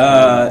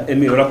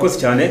 Emery urakoze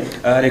cyane,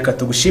 reka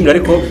tugushimira,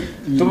 ariko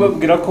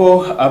tubabwira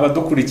ko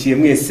abadukurikiye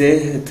mwese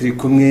turi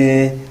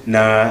kumwe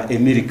na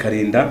Emery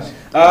Karinda.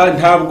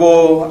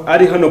 Ntabwo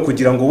ari hano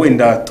kugira ngo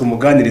wenda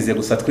tumuganirize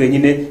gusa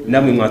twenyine,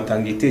 namwe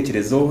mwatanga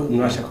igitekerezo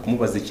mwashaka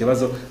kumubaza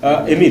ikibazo.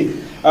 Emery,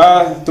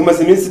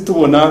 tumaze iminsi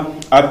tubona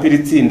APR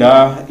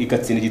itsinda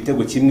igatsinda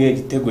igitego kimwe,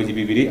 igitego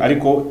bibiri,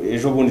 ariko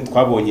ejo bundi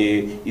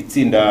twabonye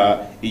itsinda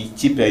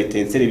ikipe ya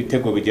Etenseri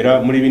ibitego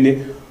bigera muri 4.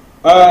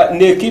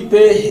 Ni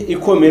ekipe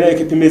ikomera,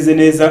 ekipe imeze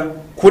neza.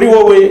 Kuri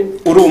wowe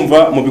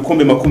urumva mu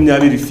bikombe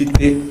 20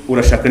 ifite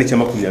urashaka n'icya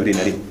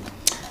 21?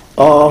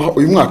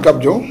 Uyu mwaka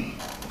byo,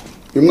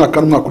 uyu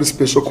mwaka n'umwaka uri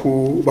special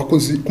ku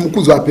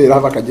mukunzi wa APR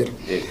hava Akagera.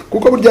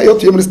 Kuko burya iyo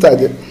tuye muri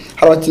stade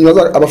hari abakinnyi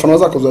abafana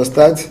bazakozwa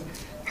stade,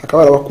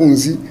 hakaba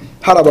abakunzi,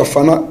 hari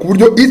abafana ku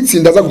buryo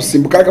itsinda za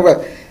gusimbuka,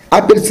 akaba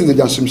APR itsinda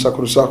ryanshimisha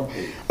kurushaho.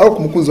 Aho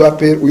ku mukunzi wa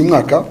APR uyu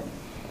mwaka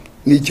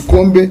ni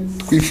igikombe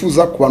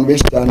twifuza ku bantu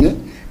benshi cyane,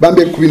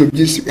 bambaye ku bintu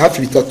byinshi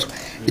hafi 3.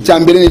 Icya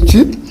mbere ni iki,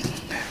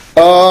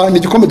 ni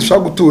igikombe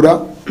dushaka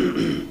gutura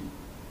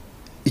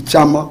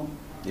icyama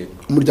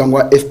umuryango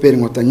wa FPR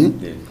Inkotanyi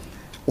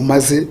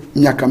umaze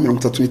imyaka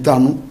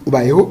 35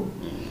 ubayeho.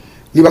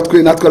 Niba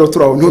natwe rero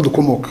turaho niho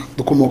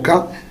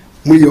dukomoka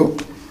muri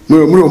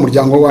uwo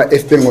muryango wa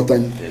FPR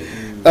Inkotanyi.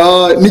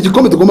 Ni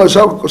igikombe tugomba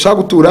dushaka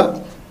gutura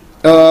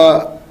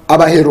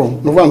abahero,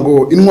 nuvuga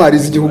ngo intwari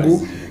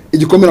z'igihugu.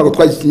 Igikombe nako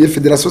twagikinye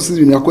federation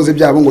y'ibintu yakoze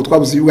byabo ngo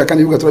twabuze ibibuga,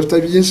 kandi ibibuga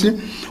turafite byinshi,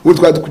 ubu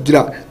twari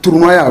kugira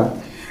turunwa yabo.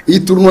 iyi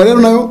tournoi rero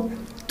nayo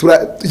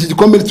iki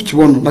gikombe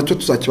tukibona nacyo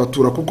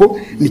tuzakibatura kuko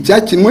ni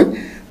cyakinwe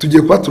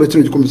tugiye kubatura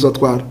kino gikombe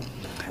tuzatwara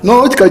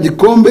no kika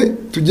gikombe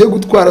tugiye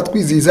gutwara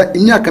twizihiza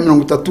imyaka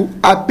 30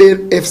 APR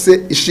FC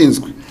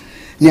ishinzwe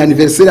ni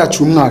anniversaire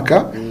yacu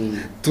umwaka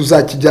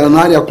tuzakijyana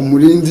nari ku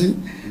Murindi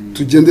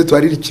tugende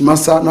twarira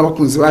Kimasa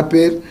n'abakunzi ba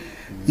APR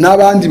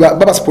n'abandi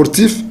baba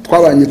sportif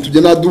twabanye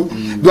tugena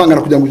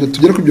duhangana kugira ngo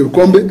tugere ku byo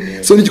bikombe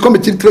so ni gikombe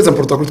kiri très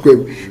important kuri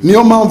twebwe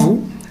niyo mpamvu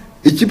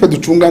ikipe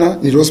ducungana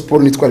ni Rayon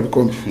Sport nitwara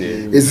bikombe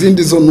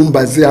ezindi zo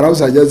numbaze araho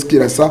zajya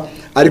zikirasa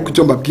ariko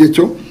icyo mbabwiye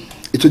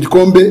icyo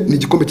gikombe ni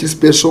gikombe kiri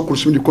special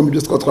kurusha ibindi bikombe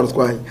byose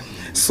twaratwaye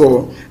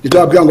so nicyo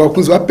babwira ngo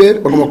abakunzi ba PER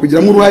bagomba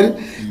kugiramo uruhari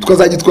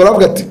tukazagitwara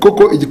bavuga ati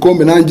koko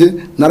igikombe nanjye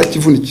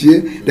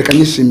narakivunikiye reka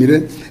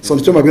nyishimire so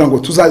nicyo babwira ngo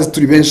tuzaze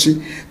turi benshi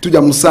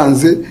tujya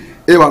Musanze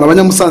abantu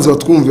abanyamusanze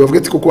batwumve bavuga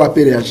ati koko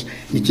APR yaje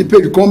ni ikipe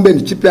y'ibikombe ni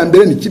ikipe ya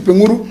mbere ni ikipe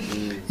nkuru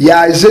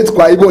yaje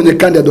twayibonye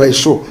kandi yaduhaye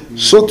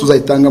show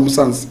tuzayitanga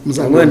Musanze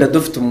wenda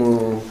dufite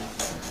mu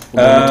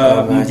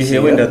gihe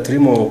wenda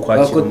turimo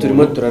kwakira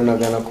turimo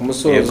turanagana ku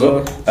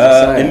musozo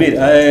Emery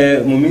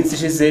mu minsi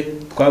ishize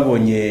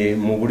twabonye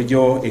mu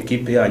buryo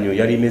ekipe yanyu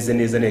yari imeze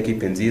neza na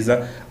ekipe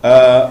nziza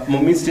mu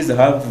minsi ishize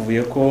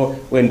havuye ko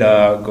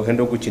wenda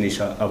gahunda yo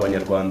gukinisha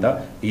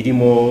abanyarwanda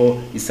irimo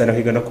isa naho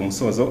igana ku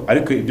musozo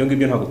ariko ibyo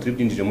ngibyo ntabwo turi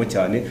byinjiremo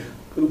cyane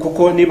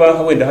kuko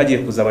niba wenda hagiye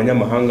kuza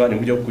abanyamahanga ni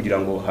buryo kugira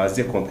ngo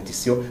haze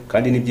competition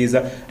kandi ni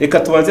byiza reka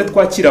tubanze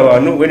twakira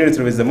abantu wenda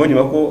turabezamo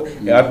nyuma ko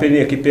APR ni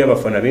ekipe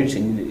y'abafana benshi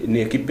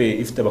ni ekipe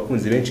ifite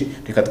abakunzi benshi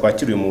reka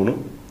twakire uyu muntu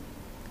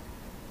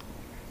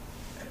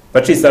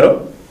PACIS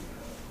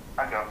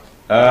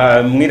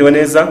mwiriwe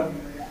neza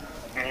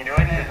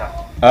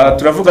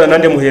turavugana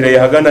nande muhereye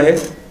hagana he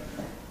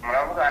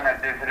muravugana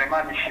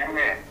Desiremani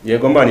Ishimwe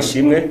yego Mana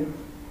Ishimwe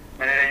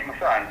merereye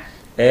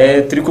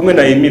Musanze turi kumwe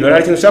na Emery hari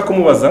ikintu ushaka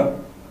kumubaza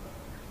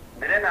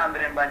mbere na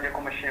mbere mbanje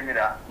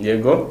kumushimira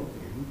yego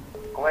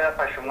kuba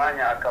yafashe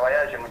umwanya akaba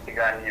yaje mu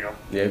kiganiro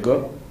yego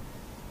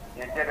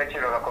ni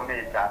iby'agaciro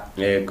gakomeye cyane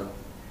yego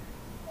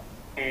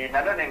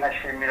nanone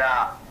nkashimira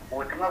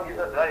ubutumwa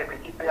bwiza duhaye ku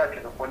ikipe yacu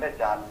dukunda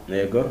cyane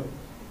yego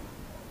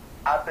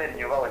APR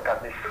yubawe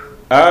kabisa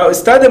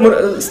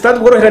stade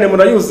bworoherane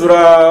murayuzura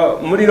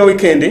muri no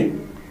weekend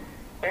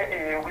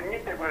ubu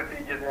imyiteguro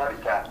tuyigeze habi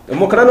cyane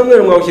umukara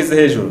n'umweru mwawushyize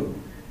hejuru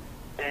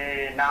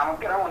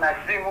namubwira ngo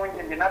nashyize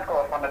impungenge natwe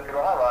abafana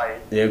turahabaye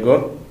yego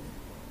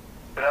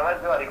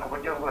turabaze bari ku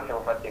buryo bwose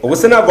bufatika ubu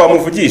se ntabwo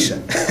wamuvugisha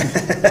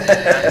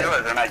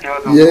nta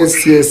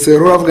kibazo yes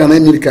uravuga na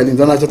Emery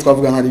Kalinda ntacyo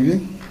twavugana ari ibi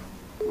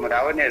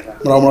muraho neza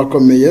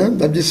murakomeye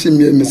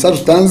ndabyishimiye message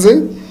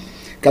utanze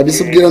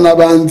kabisa ubwira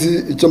n'abandi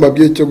icyo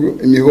mbabwiye cyo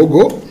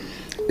imihogo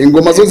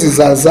ingoma zo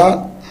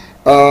zizaza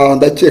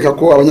ndakeka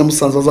ko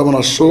abanyamusanze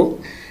bazabona show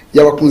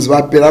y'abakunzi ba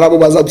APR arabo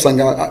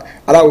bazadusanga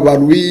arabo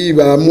barwi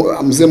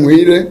bamuze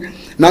muhire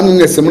namwe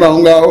mwese muri aho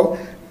ngaho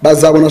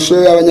bazabona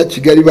show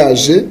y'abanyakigali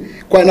baje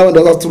kwa n'abandi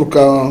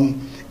bazaturuka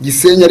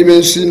Gisenyi ari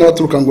benshi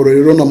n'abaturuka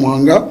Ngororero na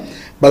Muhanga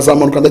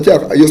bazamanuka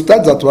ndakeka iyo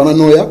stade zatubana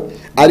noya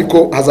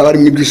ariko hazaba ari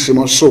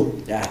mw'ibyishimo show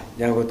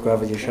yango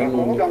twavugisha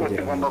n'umuntu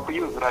kugomba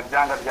kuyuzura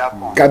byanga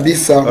byakunda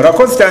kabisa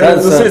urakoze cyane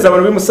dusubiza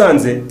abantu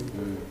bimusanze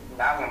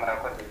namwe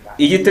murakoze cyane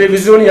iyi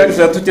televiziyo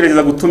yaje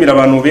tugerageza gutumira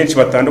abantu benshi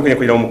batandukanye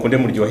kugira ngo mukunde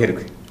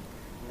muryoherwe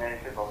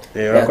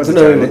urakoze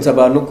cyane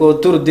abantu ko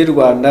Tour du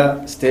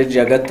Rwanda stage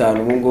ya 5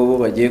 ubu ngubu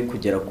bagiye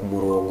kugera ku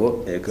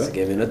murongo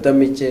sigaye minota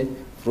mike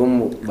from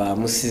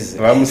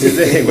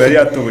bamusize ngo yari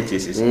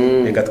yatubukishije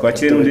reka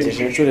twakire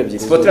n'undi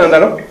Sport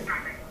Rwanda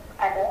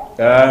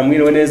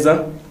mwiriwe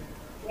neza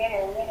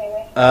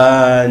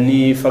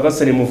ni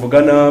Ferguson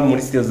muvugana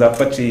muri studio za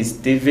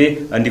PACIS TV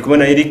andi kumwe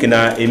na Eric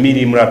na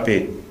Emery muri APR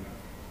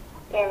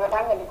yego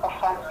nange ni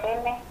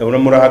Francine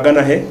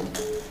uramurahagana he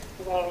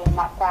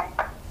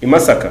Masaka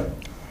Imasaka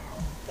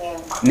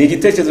ni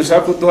igitekerezo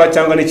ushaka kuduha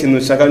cyangwa ni ikintu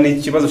ushaka ni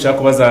ikibazo ushaka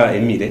kubaza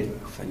Emery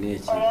faniye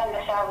iki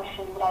ndashaka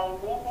gushimira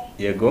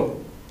Emery yego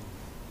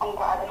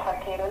ngo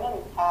abifatiro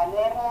nini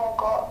cyane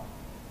nuko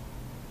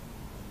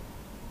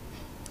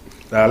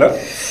Allo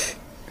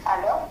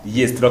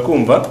yes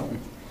turakumva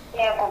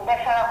yego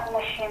ndashaka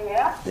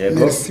kumushimira yego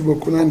merci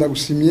beaucoup nanda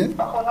gushimiye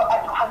ukuntu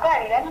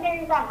aduhagarira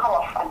neza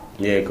nk'abafana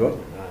yego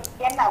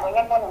ntabwo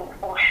nyabona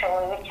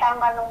ubushobozi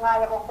cyangwa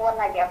n'umwanya wo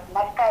kubona ajya ku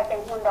masitade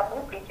nkunda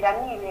kubikurikira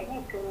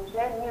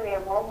nituje nibereye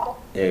mu rugo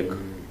yego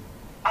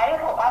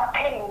ariko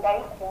APR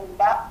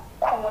ndayikunda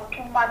ku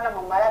mutima no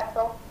mu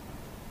maraso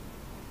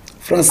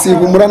Francine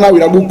humura nawe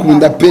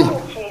iragukunda pe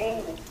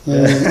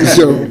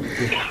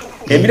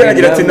Emery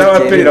agira ati nawe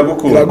APR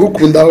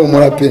iragukunda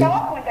humura pe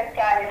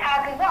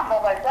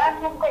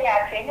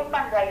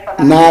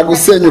nta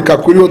gusenyuka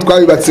kuriho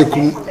twabibatse ku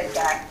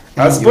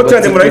Sport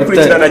Rwanda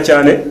murayikurikirana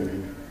cyane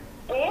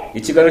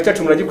ikiganiro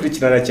cyacu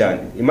muragikurikirana cyane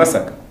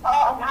Imasaka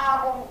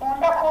ntabwo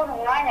nkunda kubona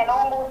umwanya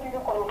nawo ngo uzi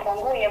ko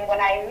ufunguye ngo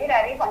na Emery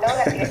ariko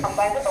ndavuga ati reka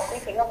mbanze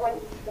bakurikire ngo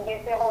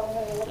ngezeho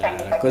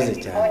urakoze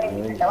cyane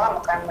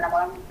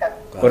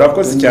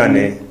urakoze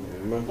cyane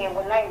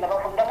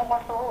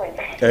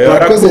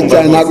urakoze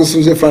cyane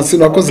nagusuje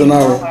Francine urakoze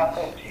nawe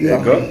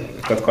yego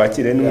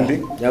twakire n'undi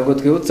ntabwo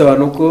twibutsa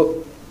abantu ko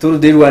Tour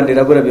du Rwanda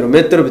irabura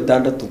birometero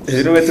 6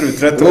 ibirometero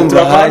 3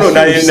 turabano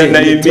na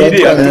Emery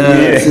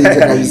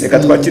reka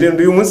twakire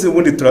uyu munsi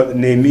ubundi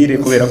Emery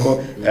kubera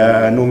ko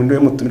n'undi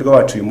mutumirwa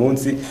wacu uyu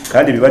munsi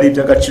kandi biba ari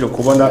iby'agaciro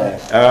kubona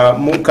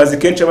mu kazi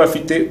kenshi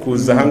abafite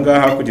kuza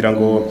ahangaha kugira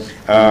ngo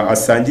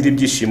asangire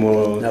ibyishimo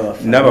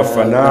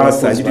n'abafana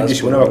asangire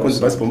ibyishimo n'abakunzi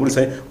ba siporo muri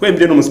rusange ko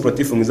Emery ni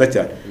umusportif mwiza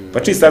cyane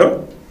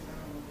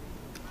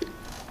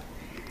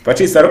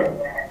Pacisaro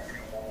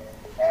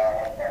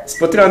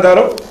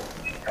Spotirandaro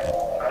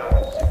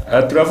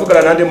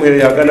turavugana nande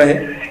muhereye hagana he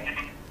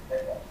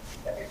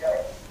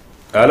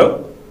Allo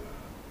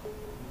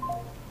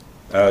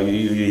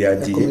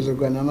yakomeje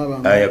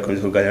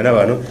kuganira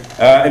n'abantu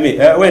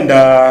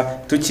wenda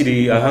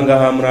tukiri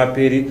ahangaha muri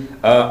aperi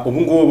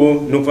ubu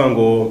ngubu nuvuga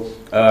ngo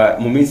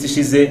mu minsi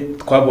ishize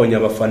twabonye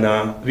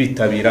abafana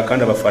bitabira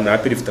kandi abafana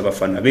aperi ifite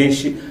abafana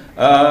benshi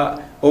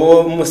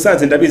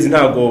Musanze ndabizi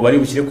ntago bari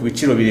bushyire ku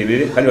biciro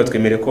birebire kandi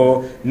batwemere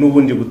ko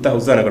n'ubundi gutaha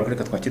uzanagaruka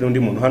reka twakire undi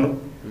muntu hano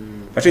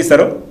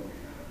Pacisaro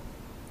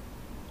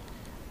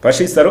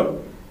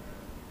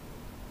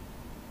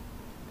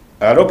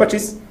Allo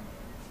Pacis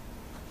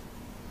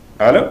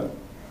Allo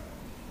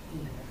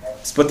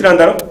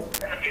Spotirandaro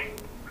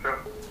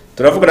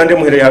turavugana nde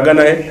muhereye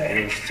hagana he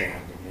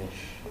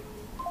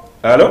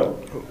Allo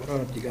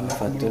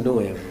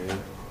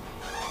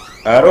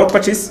Allo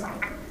Pacis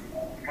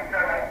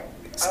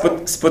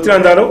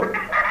Spotirandaro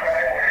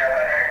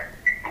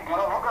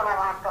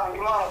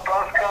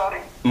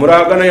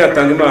muragana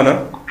yatanga imana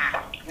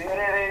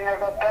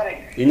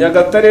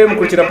Inyagatare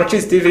mukurikira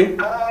PACIS TV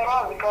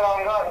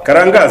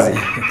Karangazi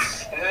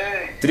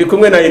turi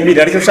kumwe na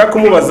Emery ariko ushaka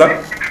kumubaza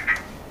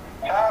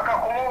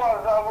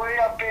muri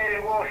aperi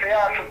rwose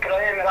yacu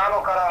turayemera hano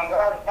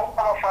Karangazi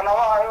abafana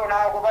bayo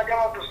ntabwo bajya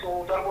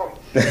badusuhuza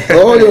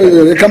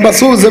rwose reka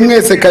mbasuhuze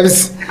mwese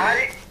kabisa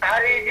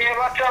hari igihe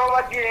bacaho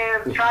bagiye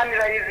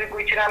sanirayizi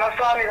gukina na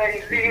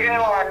sanirayizi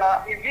irebana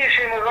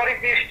ibyishimo bari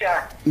byinshi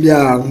cyane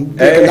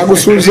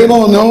nagusuje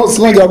noneho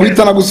sinongera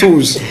guhita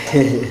nagusuje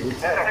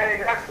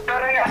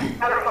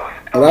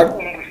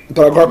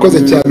turakoze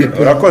cyane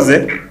urakoze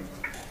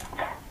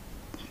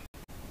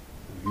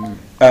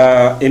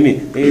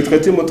Emery twe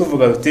turimo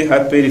tuvuga tuti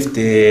APR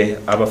ifite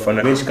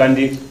abafana benshi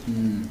kandi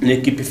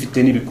n'ikipe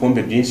ifite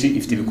n'ibikombe byinshi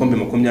ifite ibikombe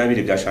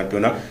 20 bya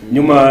shampiyona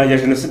nyuma ya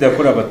jenoside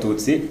yakorewe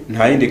abatutsi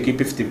nta yindi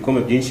ekipe ifite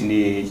ibikombe byinshi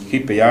ni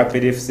ekipe ya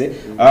APR FC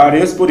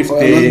Rayon Sport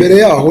ifite mbere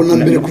yaho na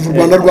mbere kuva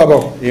Rwanda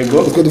rwabaho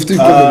twe dufite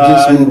ibikombe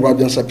byinshi mu Rwanda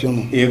bya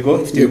shampiyona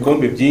ifite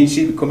ibikombe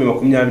byinshi ibikombe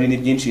 20 ni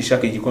byinshi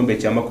ishaka igikombe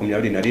cya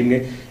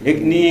 21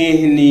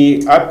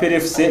 ni APR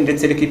FC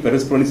ndetse n'ekipe ya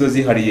Rayon Sport nizo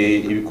zihariye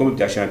ibikombe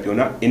bya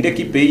shampiyona indi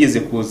ekipe yigeze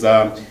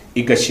kuza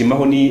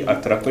igashimaho ni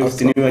Atrapo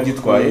FC niyo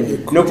yagitwaye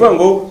no kuvuga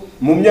ngo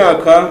mu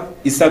myaka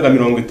isaga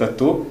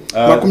 30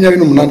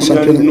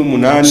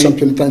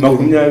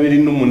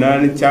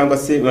 28 cyangwa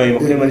se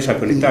 20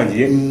 shampiyona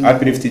itangiye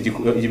APR ifite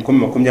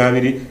igikombe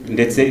 20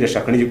 ndetse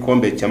irashaka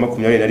n'igikombe cya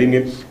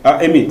 21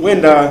 Emery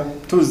wenda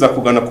tuza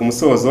kugana ku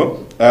musozo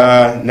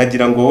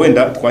nagira ngo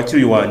wenda twakire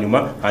uyu wa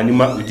nyuma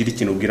hanyuma ugira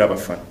ikintu ubwira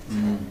abafana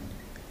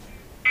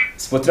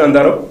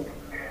Spotirandaro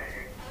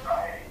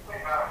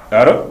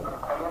Allo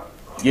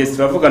yes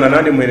turavugana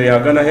nande muhereye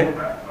hagana he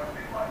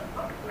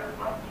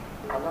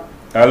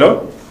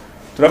Allo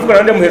turavugana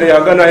nande muhereye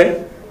hagana he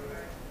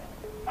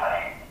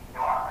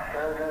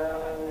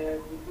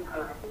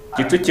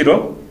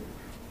Kicukiro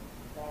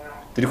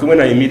turi kumwe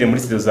na Emery muri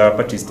studio za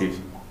PACIS TV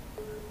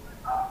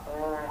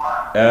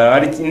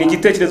ari ni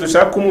igitekerezo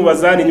ushaka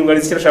kumubaza ni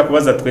nyunganizi ushaka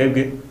kubaza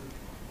twebwe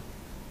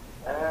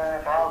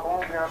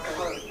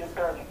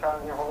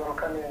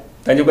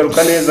tangiye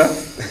kugaruka neza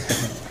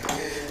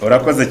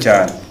urakoze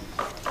cyane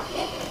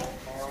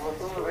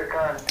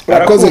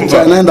urakoze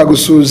cyane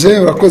ndagusuje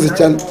urakoze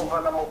cyane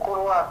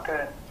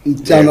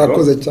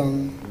urakoze cyane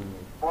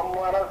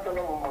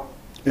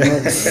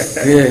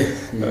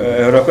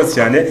urakoze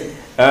cyane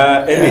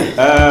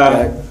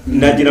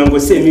nagira ngo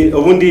se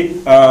ubundi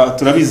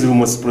turabizi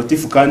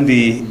umusportif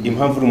kandi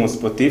impamvu uri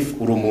umusportif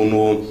uri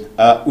umuntu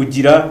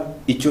ugira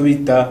icyo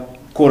bita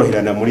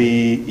koroherana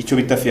muri icyo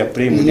bita fair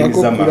play mu ndimi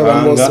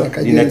z'amahanga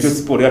ni nacyo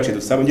siporo yacu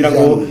dusaba ngira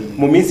ngo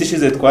mu minsi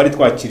ishize twari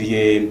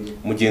twakiriye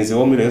mugenzi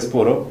wo muri Rayon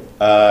Sport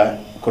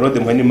Claude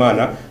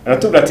Muhanimana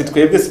aratubwira ati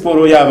twebwe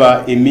siporo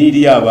yaba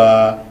Emery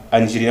yaba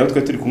Angelina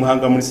twe turi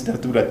kumuhanga muri sita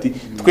aratubwira ati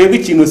twebwe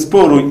ikintu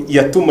siporo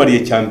yatumariye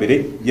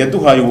cyambere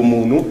yaduhaye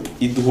ubumuntu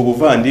iduha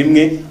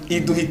ubuvandimwe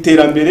iduha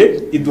iterambere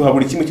iduha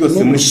buri kimwe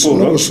cyose muri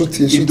siporo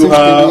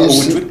iduha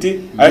ubucuti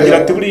agira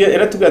ati buri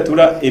yaratubwira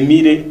ati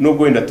Emery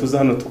nubwo wenda tuza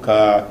hano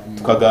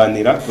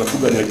tukaganira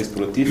tuganira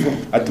sportif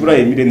atubura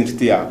Emery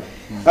n'inshuti yawe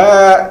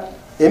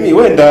Emery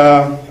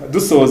wenda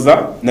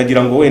dusoza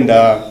nagira ngo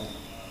wenda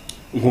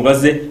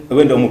nkubaze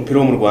wenda umupira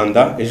wo mu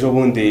Rwanda ejo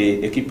bundi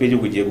ekipe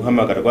y'igihugu giye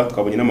guhamagarwa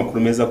twabonye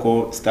n'amakuru meza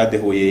ko stade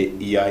Huye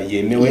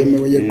yemewe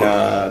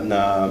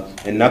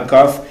na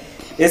CAF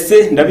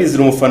ese ndabizi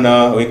umufana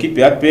wa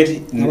equipe ya APR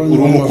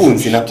uri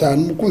umukunzi na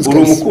uri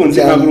umukunzi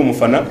ntabwo uri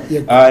umufana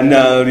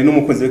uri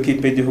n'umukunzi wa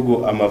equipe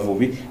y'igihugu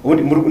Amavubi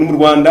mu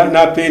Rwanda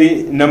na APR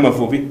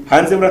n'Amavubi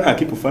hanze bura nta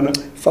kipe ufana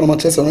fana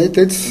Manchester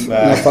United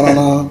na fana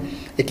na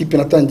equipe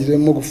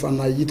natangiremo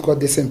gufana yitwa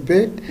DSMP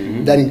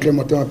Daring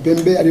Clement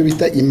Mapembe ari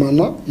bita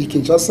Imana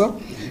y'Kinshasa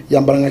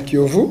yambara nka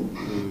Kiyovu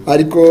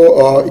ariko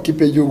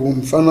equipe y'igihugu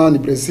mfana ni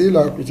Brazil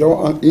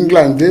akurikiyeho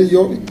England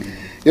yo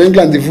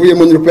England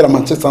ivuyemo nyine kubera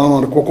Manchester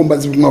United kuko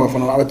mbazi bimwe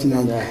abafana b'abakinnyi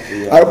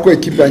ariko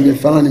equipe yanjye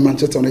mfana ni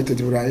Manchester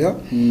United buraya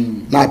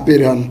na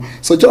APR hano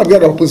so cyo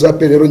nabwiraga abakunzi ba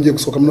APR rero ngiye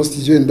gusohoka muri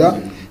studio nda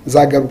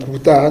zagaruka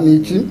ubutaha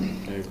niki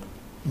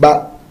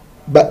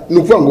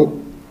nukuvuga ngo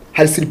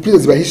hari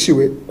surprise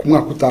bahishiwe ku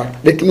mwaka utaha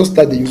reka no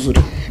stade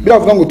yuzure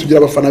biravuga ngo tugira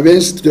abafana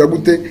benshi tugira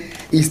gute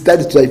iyi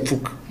stade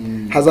turayipfuka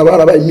hazaba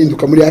harabaye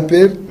impinduka muri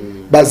APR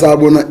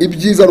bazabona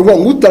ibyiza ruvuga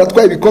ngo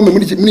utaratwaye ibikombe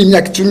muri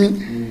imyaka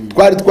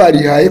 10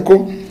 twarihaye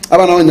ko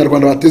abana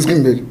b'Abanyarwanda batezwe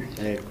imbere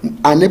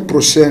année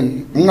prochaine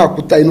umwaka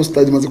utaha ino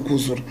stade imaze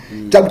kuzura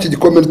cyangwa iki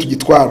gikombe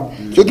tugitwara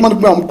cyo tumana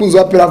kumwe mukunzi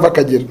wa APR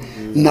avakagera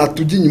na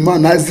tujye inyuma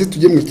naze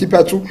tujye mu ikipe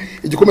yacu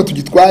igikombe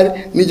tugitware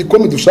ni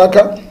igikombe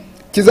dushaka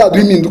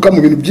kizaduha impinduka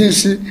mu bintu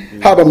byinshi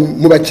haba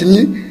mu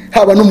bakinnyi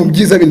haba no mu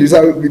byiza bindi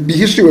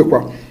bihishiwe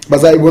kwa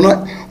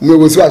bazayibona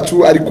umuyobozi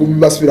wacu ari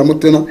kubasubiramo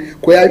tena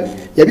ko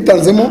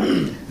yabitanzemo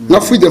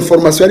nka free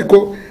d'information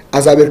ariko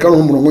azabereka no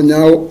murongo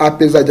nyawo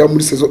APR zajya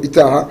muri saison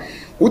itaha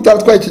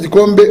utatwaye iki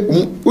gikombe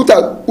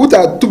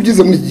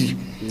utatubyize muri gihe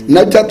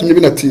na cyatumye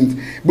binatinde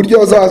buryo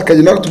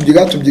bazakagenda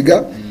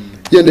tubyiga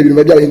yende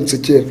ibintu byarahindutse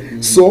kera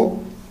so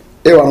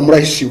ewa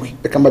murahishiwe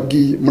reka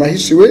mbabwiye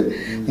murahishiwe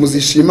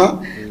muzishima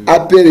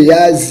APR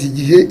yazi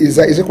igihe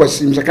ize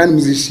kwashimisha kandi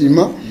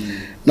muzishima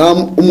na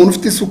umuntu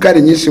ufite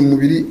isukari nyinshi mu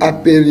mubiri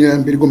APR niyo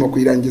mbere igomba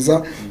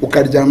kuyirangiza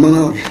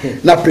ukaryamana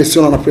na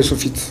pression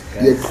ufite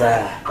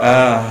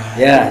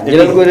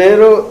ngira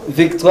rero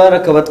Victoire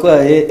akaba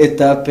twaye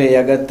etape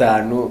ya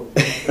 5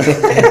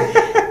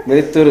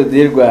 muri Tour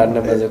du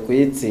Rwanda maze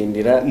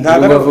kuyitsindira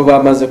n'abavu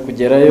bamaze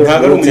kugerayo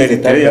muri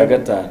etape ya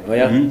 5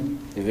 oya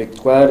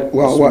Victoire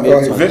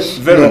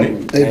Verone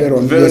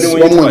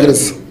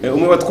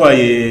umwe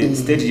watwaye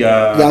stage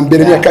ya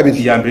mbere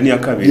n'iya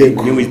kabiri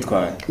niwe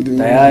witwaye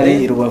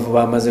tayari Rubavu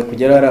bamaze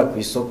kugera ara ku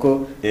isoko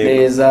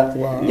neza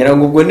ngira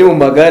ngo ubwo ni mu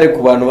magare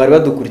ku bantu bari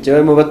badukurikiye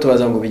barimo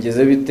batubaza ngo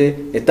bigeze bite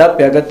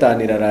etape ya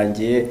 5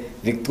 irarangiye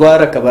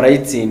Victoire akaba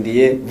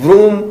arayitsindiye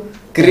Vroom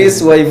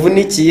Chris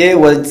wayivunikiye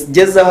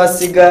wageza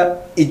hasiga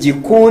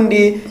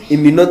igikundi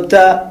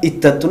iminota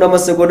 3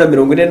 n'amasegonda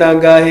 40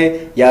 nangahe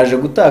yaje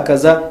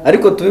gutakaza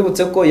ariko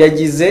tubibutse ko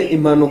yagize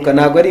impanuka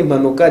ntago ari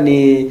impanuka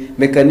ni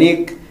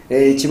mechanic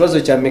ikibazo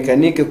cya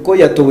mechanic ko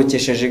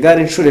yatobokesheje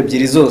gare inshuro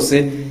ebyiri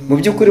zose mu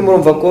byukuri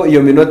murumva ko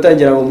iyo minota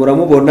ngira ngo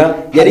muramubona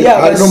yari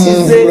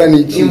yabasize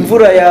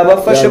imvura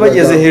yabafashe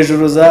bageze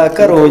hejuru za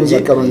Karongi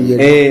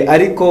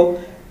ariko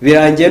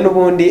birangiye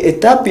n'ubundi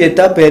etape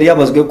yari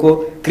yabazwe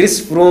ko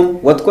Chris Froome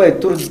watwaye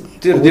Tour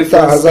de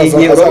France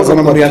inyezo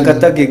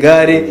yakataga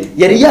igare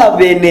yari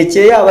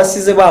yabenekeye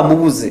yabasize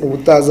bamubuze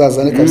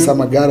ubutazaza ne kabisa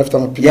amagare afite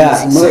amapine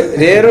mazima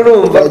rero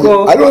urumva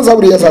ko ariho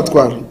zaburi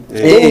yazatwara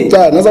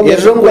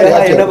ejo ngo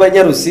yahaye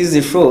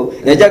n'abanyarusizi show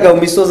yajyaga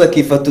mu misozi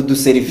akifata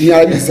uduselfie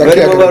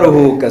barimo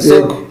baruhuka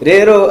so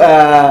rero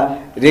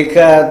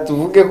reka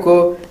tuvuge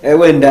ko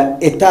wenda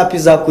etape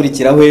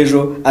izakurikiraho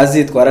ejo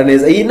azitwara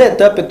neza iyi na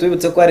etape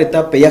tubibutse ko ari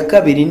etape ya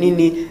kabiri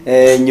nini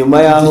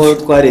nyuma yaho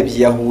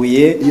twarebye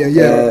yahuye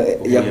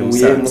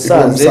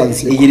Musanze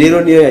iyi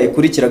rero niyo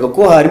yayikurikiraga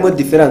ko harimo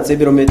difference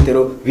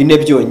y'ibirometero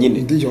 4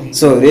 byonyine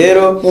so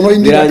rero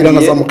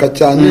birangiye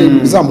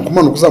cyane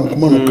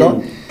uzamukumanuka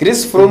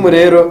Chris Froome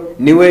rero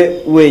niwe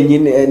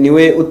wenyine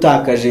niwe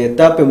utakaje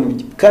etape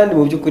kandi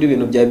mu byukuri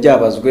ibintu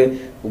byabazwe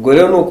ubwo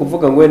rero no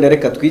kuvuga ngo wenda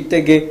reka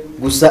twitege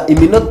gusa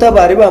iminota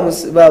bari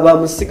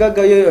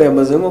bamusigaga yo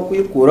yamaze nko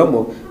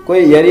kuyikuramo ko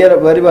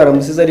bari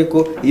baramusize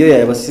ariko iyo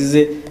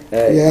yabasize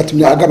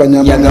yatumye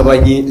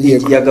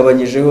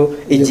yagabanyijeho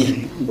igihe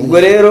ubwo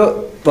rero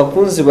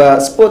bakunzi ba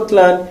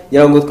Scotland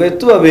yarango twari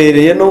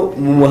tubabereye no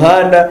mu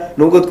muhanda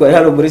nubwo twari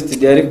hano muri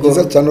studio ariko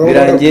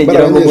birangiye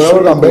ngira ngo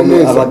murabona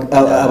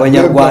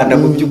abanyarwanda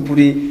mu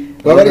by'ukuri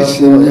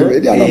babarishimye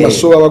iriya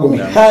n'amashow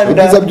abagomba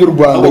biza by'u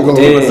Rwanda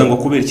baza ngo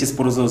kubera iki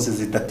siporo zose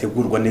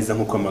zidategurwa neza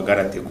nkuko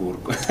amagara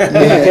ategurwa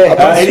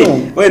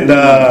wenda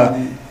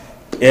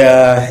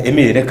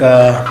Emery reka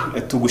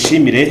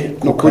tugushimire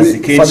ku kazi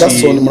kenshi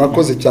Ferguson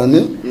murakoze cyane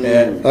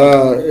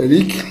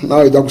Eric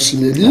nawe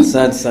ndagushimiye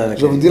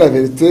je vous dis la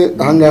vérité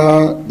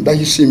ahangaha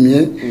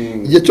ndahishimiye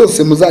igihe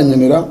cyose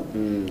muzanyenera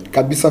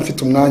kabisa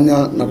mfite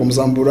umwanya nago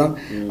muzambura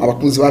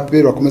abakunzi ba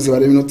APR bakomeze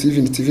barebe no TV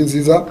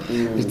nziza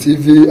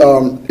TV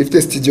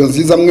ifite studio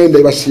nziza mwe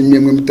ndabashimiye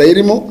mwe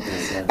mutayirimo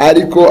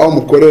ariko aho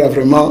mukorera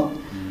vraiment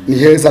ni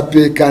heza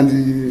pe kandi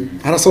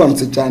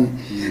harasobanutse cyane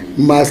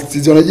ma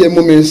studio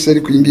nagiyemo menshi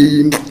ariko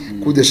ingiyi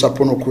kude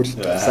chapeau no kuri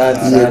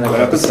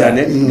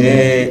cyane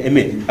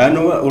Emery hano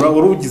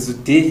urugize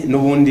uti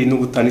nubundi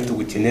n'ubutani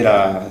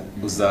tugukenera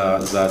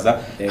uzaza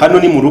hano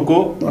ni mu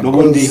rugo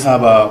n'ubundi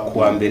haba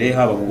kuwa mbere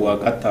haba kuwa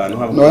gatanu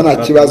haba no nta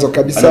kibazo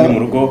kabisa ni mu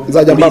rugo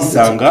nzajya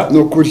mbisanga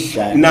no kuri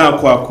nta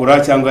kwakura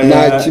cyangwa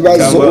nta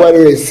kibazo wari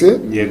wese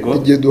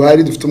igihe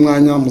duhari dufite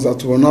umwanya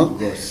muzatubona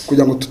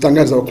kugira ngo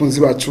tutangarize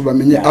abakunzi bacu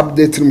bamenye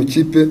update mu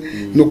kipe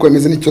nuko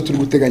bimeze n'icyo turi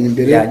guteganya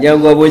imbere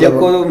yanyango abonye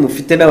ko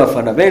mufite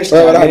n'abafana benshi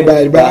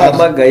cyane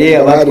bahamagaye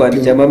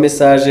abatwandikiye ama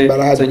message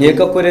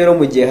sonyeka ko rero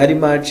mu gihe hari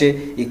match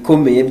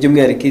ikomeye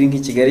by'umwihariko iri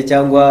nk'Ikigali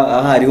cyangwa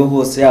ahariho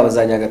hose yaba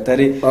za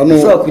Nyagatare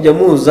ushobora kujya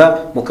muza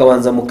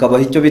mukabanza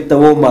mukabaha icyo bita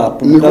warm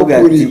up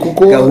mukabwati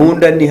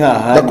gahunda ni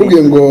haha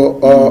nakubwiye ngo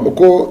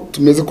uko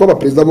tumeze ko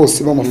abaperezida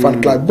bose ba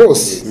fan club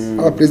bose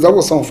abaperezida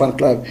bose ba fan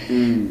club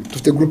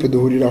dufite groupe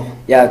duhuriraho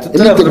ya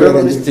tutaravuga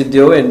muri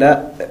studio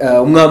wenda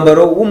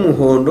umwambaro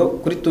w'umuhondo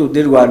kuri Tour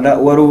du Rwanda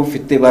wari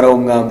ufite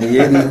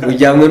barawumwambuye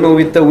ujyanywe no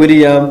bita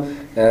William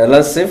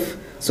Lasef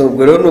so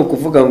ubwo rero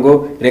nukuvuga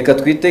ngo reka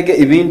twitege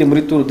ibindi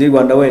muri Tour du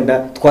Rwanda wenda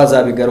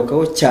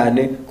twazabigarukaho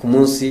cyane ku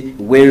munsi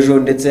w'ejo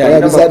ndetse hari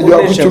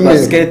n'abakoresha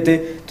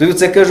basket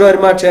tubitse ko ejo hari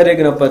match ya Reg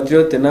na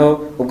Patriote naho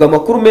ubwo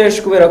amakuru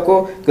menshi kubera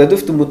ko twa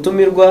dufite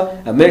umutumirwa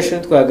amenshi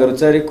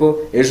twagarutse ariko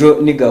ejo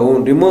ni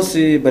gahunda uyu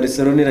munsi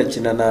Barcelone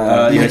irakina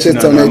na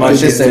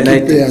Manchester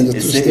United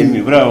ese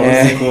bravo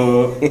ko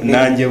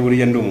nanjye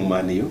buriya ndi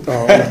umumaniyo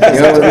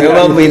yo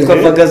bamwe yitwa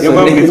Ferguson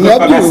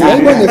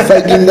nabone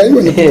faginda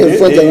yone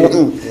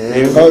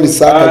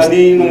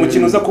ni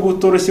umukino uza kuba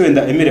utoroshye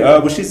wenda Emery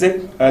bushize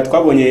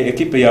twabonye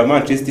equipe ya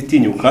Manchester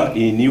itinyuka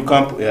New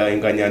Camp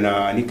inganya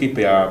na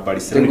equipe ya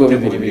Barcelone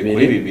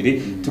kuri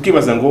bibiri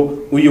tukibaza ngo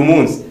uyu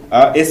munsi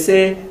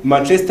ese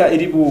Manchester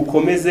iri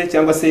bukomeze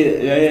cyangwa se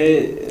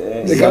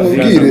reka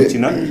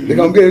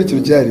mbwire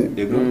ikintu cyari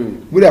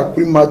buriya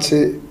kuri match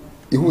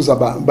ihuza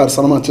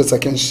Barcelona na Manchester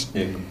kenshi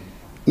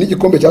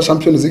n'igikombe cya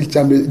Champions League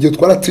cyambere igihe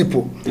twara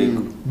triple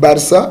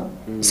Barca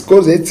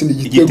scores yatsinda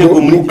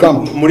igitego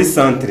muri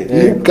centre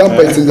New Camp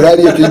yatsinda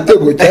hari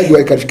igitego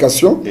cyagiye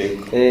qualification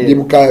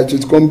nibuka cyo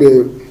gikombe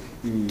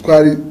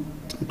twari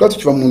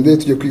tukiva mu ndege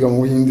tujye kwiga mu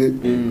Buhinde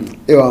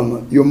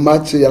iyo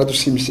match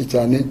yaradushimishije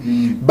cyane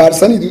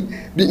Barca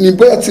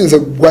nibwo yatsinze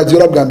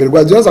Guardiola bwa mbere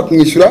Guardiola za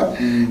kumwishyura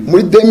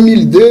muri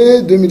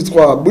 2002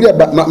 2003 buriya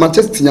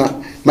Manchester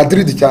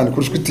Madrid cyane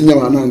kurusha itinya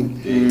abanani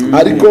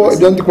ariko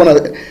ibyo ndi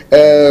kubona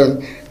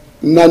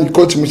nani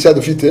coach mushya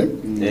dufite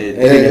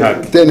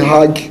Ten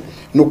Hag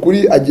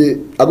nukuri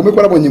agombe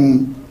ko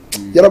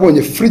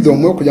yarabonye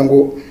freedom yo kugira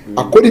ngo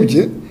akora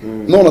ibye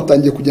none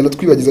atangiye kugenda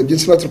twibagiza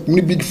byinshi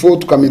muri Big 4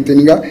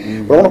 tukamenteninga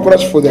urabona ko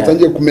Rashford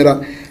yatangiye kumera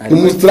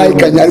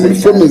n'umustriker ari muri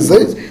forme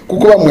ze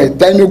kuko bamuhaye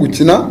time yo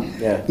gukina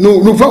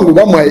nuvuga ngo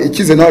bamuhaye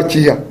ikize nawe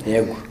kiha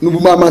nubu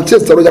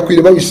Manchester bajya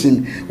kwireba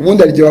wishimye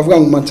ubundi ari gihe bavuga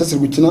ngo Manchester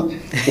gukina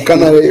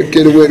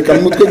ukanakerewe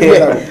kandi mutwe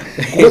kubera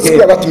kuko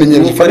sikura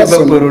batumenyereje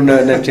Ferguson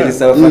na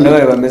Chelsea abafana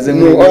bayo bameze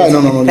no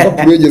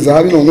Liverpool yegeza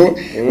habi none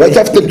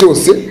bacyafite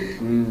byose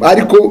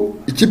ariko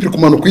ikipe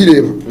kumanuka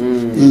kwireba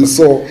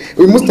so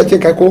uyu munsi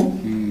takeka ko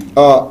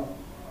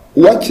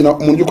wakina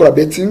umuntu ukora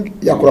betting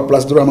yakora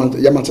plus dollar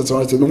ya Manchester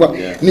United nuva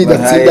ni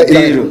datsinda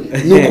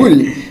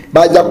nukuri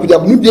bajya kujya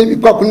muri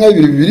kwa kuri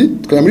 2-2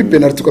 tukajya muri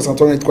penalty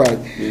tukasantona itwaye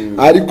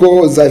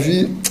ariko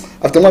Xavi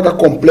afite mwaga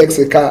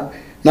complexe ka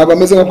ntabwo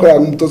ameze nko kora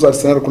umutozo wa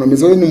Arsenal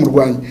kunomeze we ni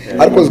murwanyi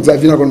ariko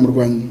Xavi ntabwo ni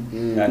murwanyi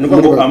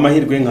nuko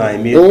amahirwe nka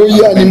Emery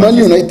ni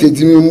Man United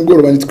ni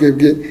umugoroba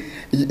nitwebwe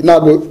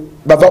ntabwo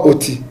bava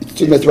oti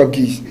icyo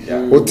ndakibabwiye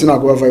oti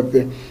ntabwo bava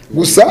pe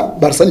gusa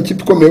Barca ni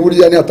ikipe ikomeye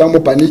buriya ni hatamo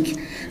panique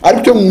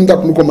ariko cyo nkunda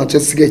kunuko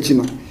Manchester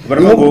igakina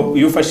barimo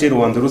iyo ufashe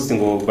Rwanda rusi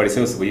ngo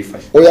Barcelone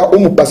uyifashe oya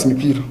umupasi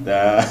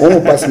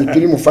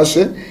mipira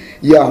mufashe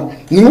ya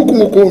ni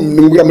nkuko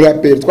ngura muri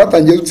APR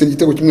twatangiye dutsinda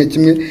igitego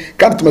kimwe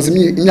kandi tumaze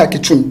imyaka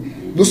 10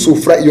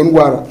 dusufra iyo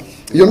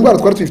ndwara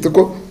twari twifite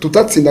ko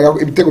tutatsindaga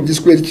ibitego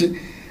byinshi kubera iki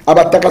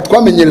abataka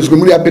twamenyerejwe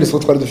muri APR so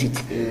twari dufite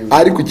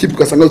ariko ikipe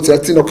ugasanga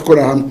turatsinda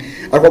gukora hamwe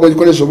ariko abonye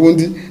ikoresho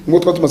bundi ngo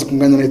twatumaze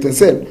kunganya na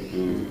Etincelle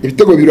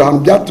ibitego biro ahantu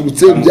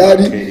byaturutse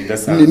byari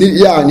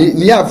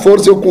ni ya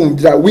force yo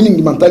kumvira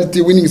winning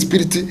mentality winning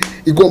spirit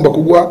igomba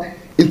kugwa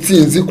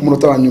intsinzi ku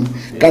munota wa nyuma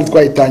kandi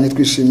twahitanye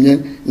twishimye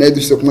nayo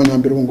dufite ku mwanya wa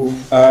mbere ubungubu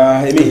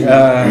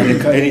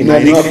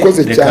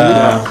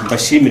reka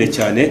mbashimire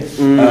cyane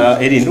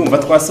ndumva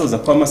twasoza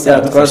kwa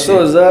amasaha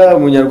twasoza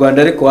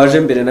umunyarwanda ariko waje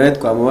mbere nawe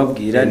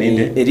twamubabwira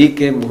ni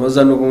Eric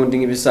Muhoza n'ubundi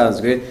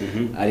nk'ibisanzwe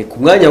ari ku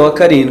mwanya wa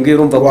 7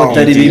 urumva ko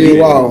atari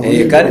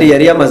bibi kandi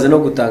yari yamaze no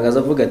gutangaza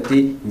avuga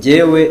ati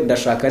ngewe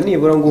ndashaka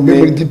nibura ngume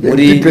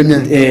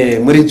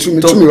muri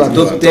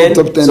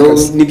top 10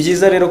 so ni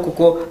byiza rero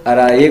kuko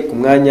araye ku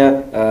mwanya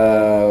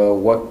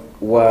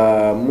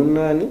wa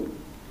munani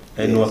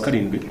ni wa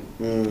 7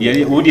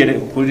 yari uriye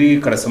kuri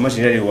Karasama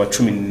General wa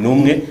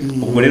 11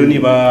 ubwo rero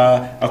niba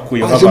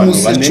akuyeho abantu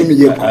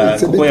bane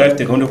kuko yari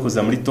afite gahunda yo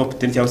kuza muri top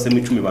 10 cyangwa se mu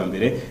 10 ba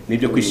mbere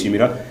nibyo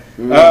kwishimira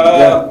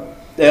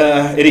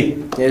eri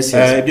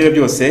ibyo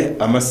byose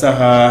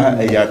amasaha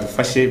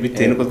yadufashe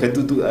bitewe nuko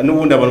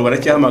n'ubundi abantu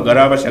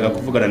baracyahamagara bashaka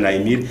kuvugana na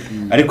Emery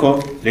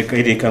ariko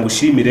reka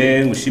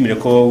ngushimire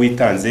ko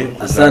witanze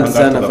asante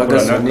sana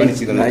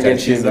Ferguson nanjye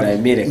nshimira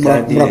Emery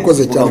kandi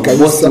murakoze cyane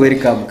kabisa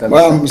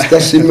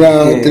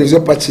ndashimira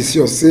televiziyo PACIS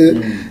yose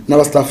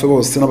n'abastaff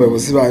bose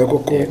n'abayobozi bayo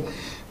koko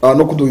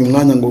no kuduha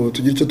umwanya ngo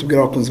tugire icyo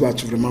tubwira abakunzi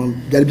bacu vraiment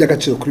byari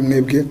by'agaciro kuri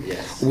mwebwe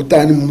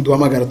ubutani mu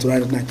duhamagara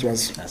turari nta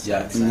kibazo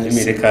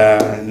reka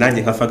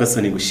nanjye nka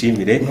Ferguson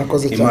ngushimire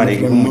Imana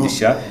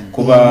igumugisha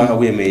kuba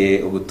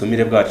wemeye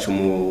ubutumire bwacu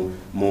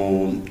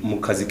mu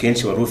kazi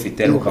kenshi wari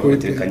ufite ariko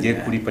ukabutereka ngiye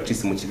kuri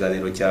PACIS mu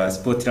kiganiro cya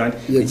Sportland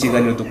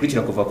ikiganiro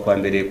dukurikira kuva kwa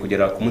mbere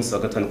kugera ku munsi wa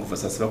gatanu kuva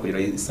saa 7 kugera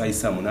saa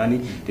 8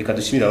 reka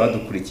dushimira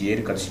abadukurikiye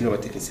reka dushimira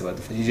abatekinisi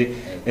badufashije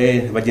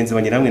bagenzi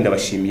banye namwe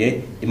ndabashimiye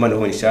Imana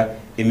ihonisha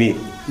Emery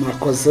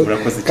murakoze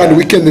kandi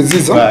weekend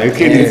nziza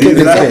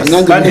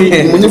kandi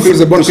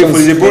munyifuze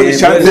bonne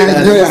chance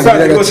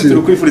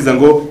turukwifuriza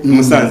ngo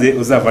Musanze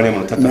uzavane mu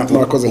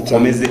 3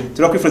 ukomeze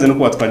turakwifuriza no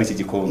kuba twandika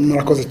igikombe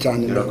murakoze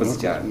cyane murakoze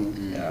cyane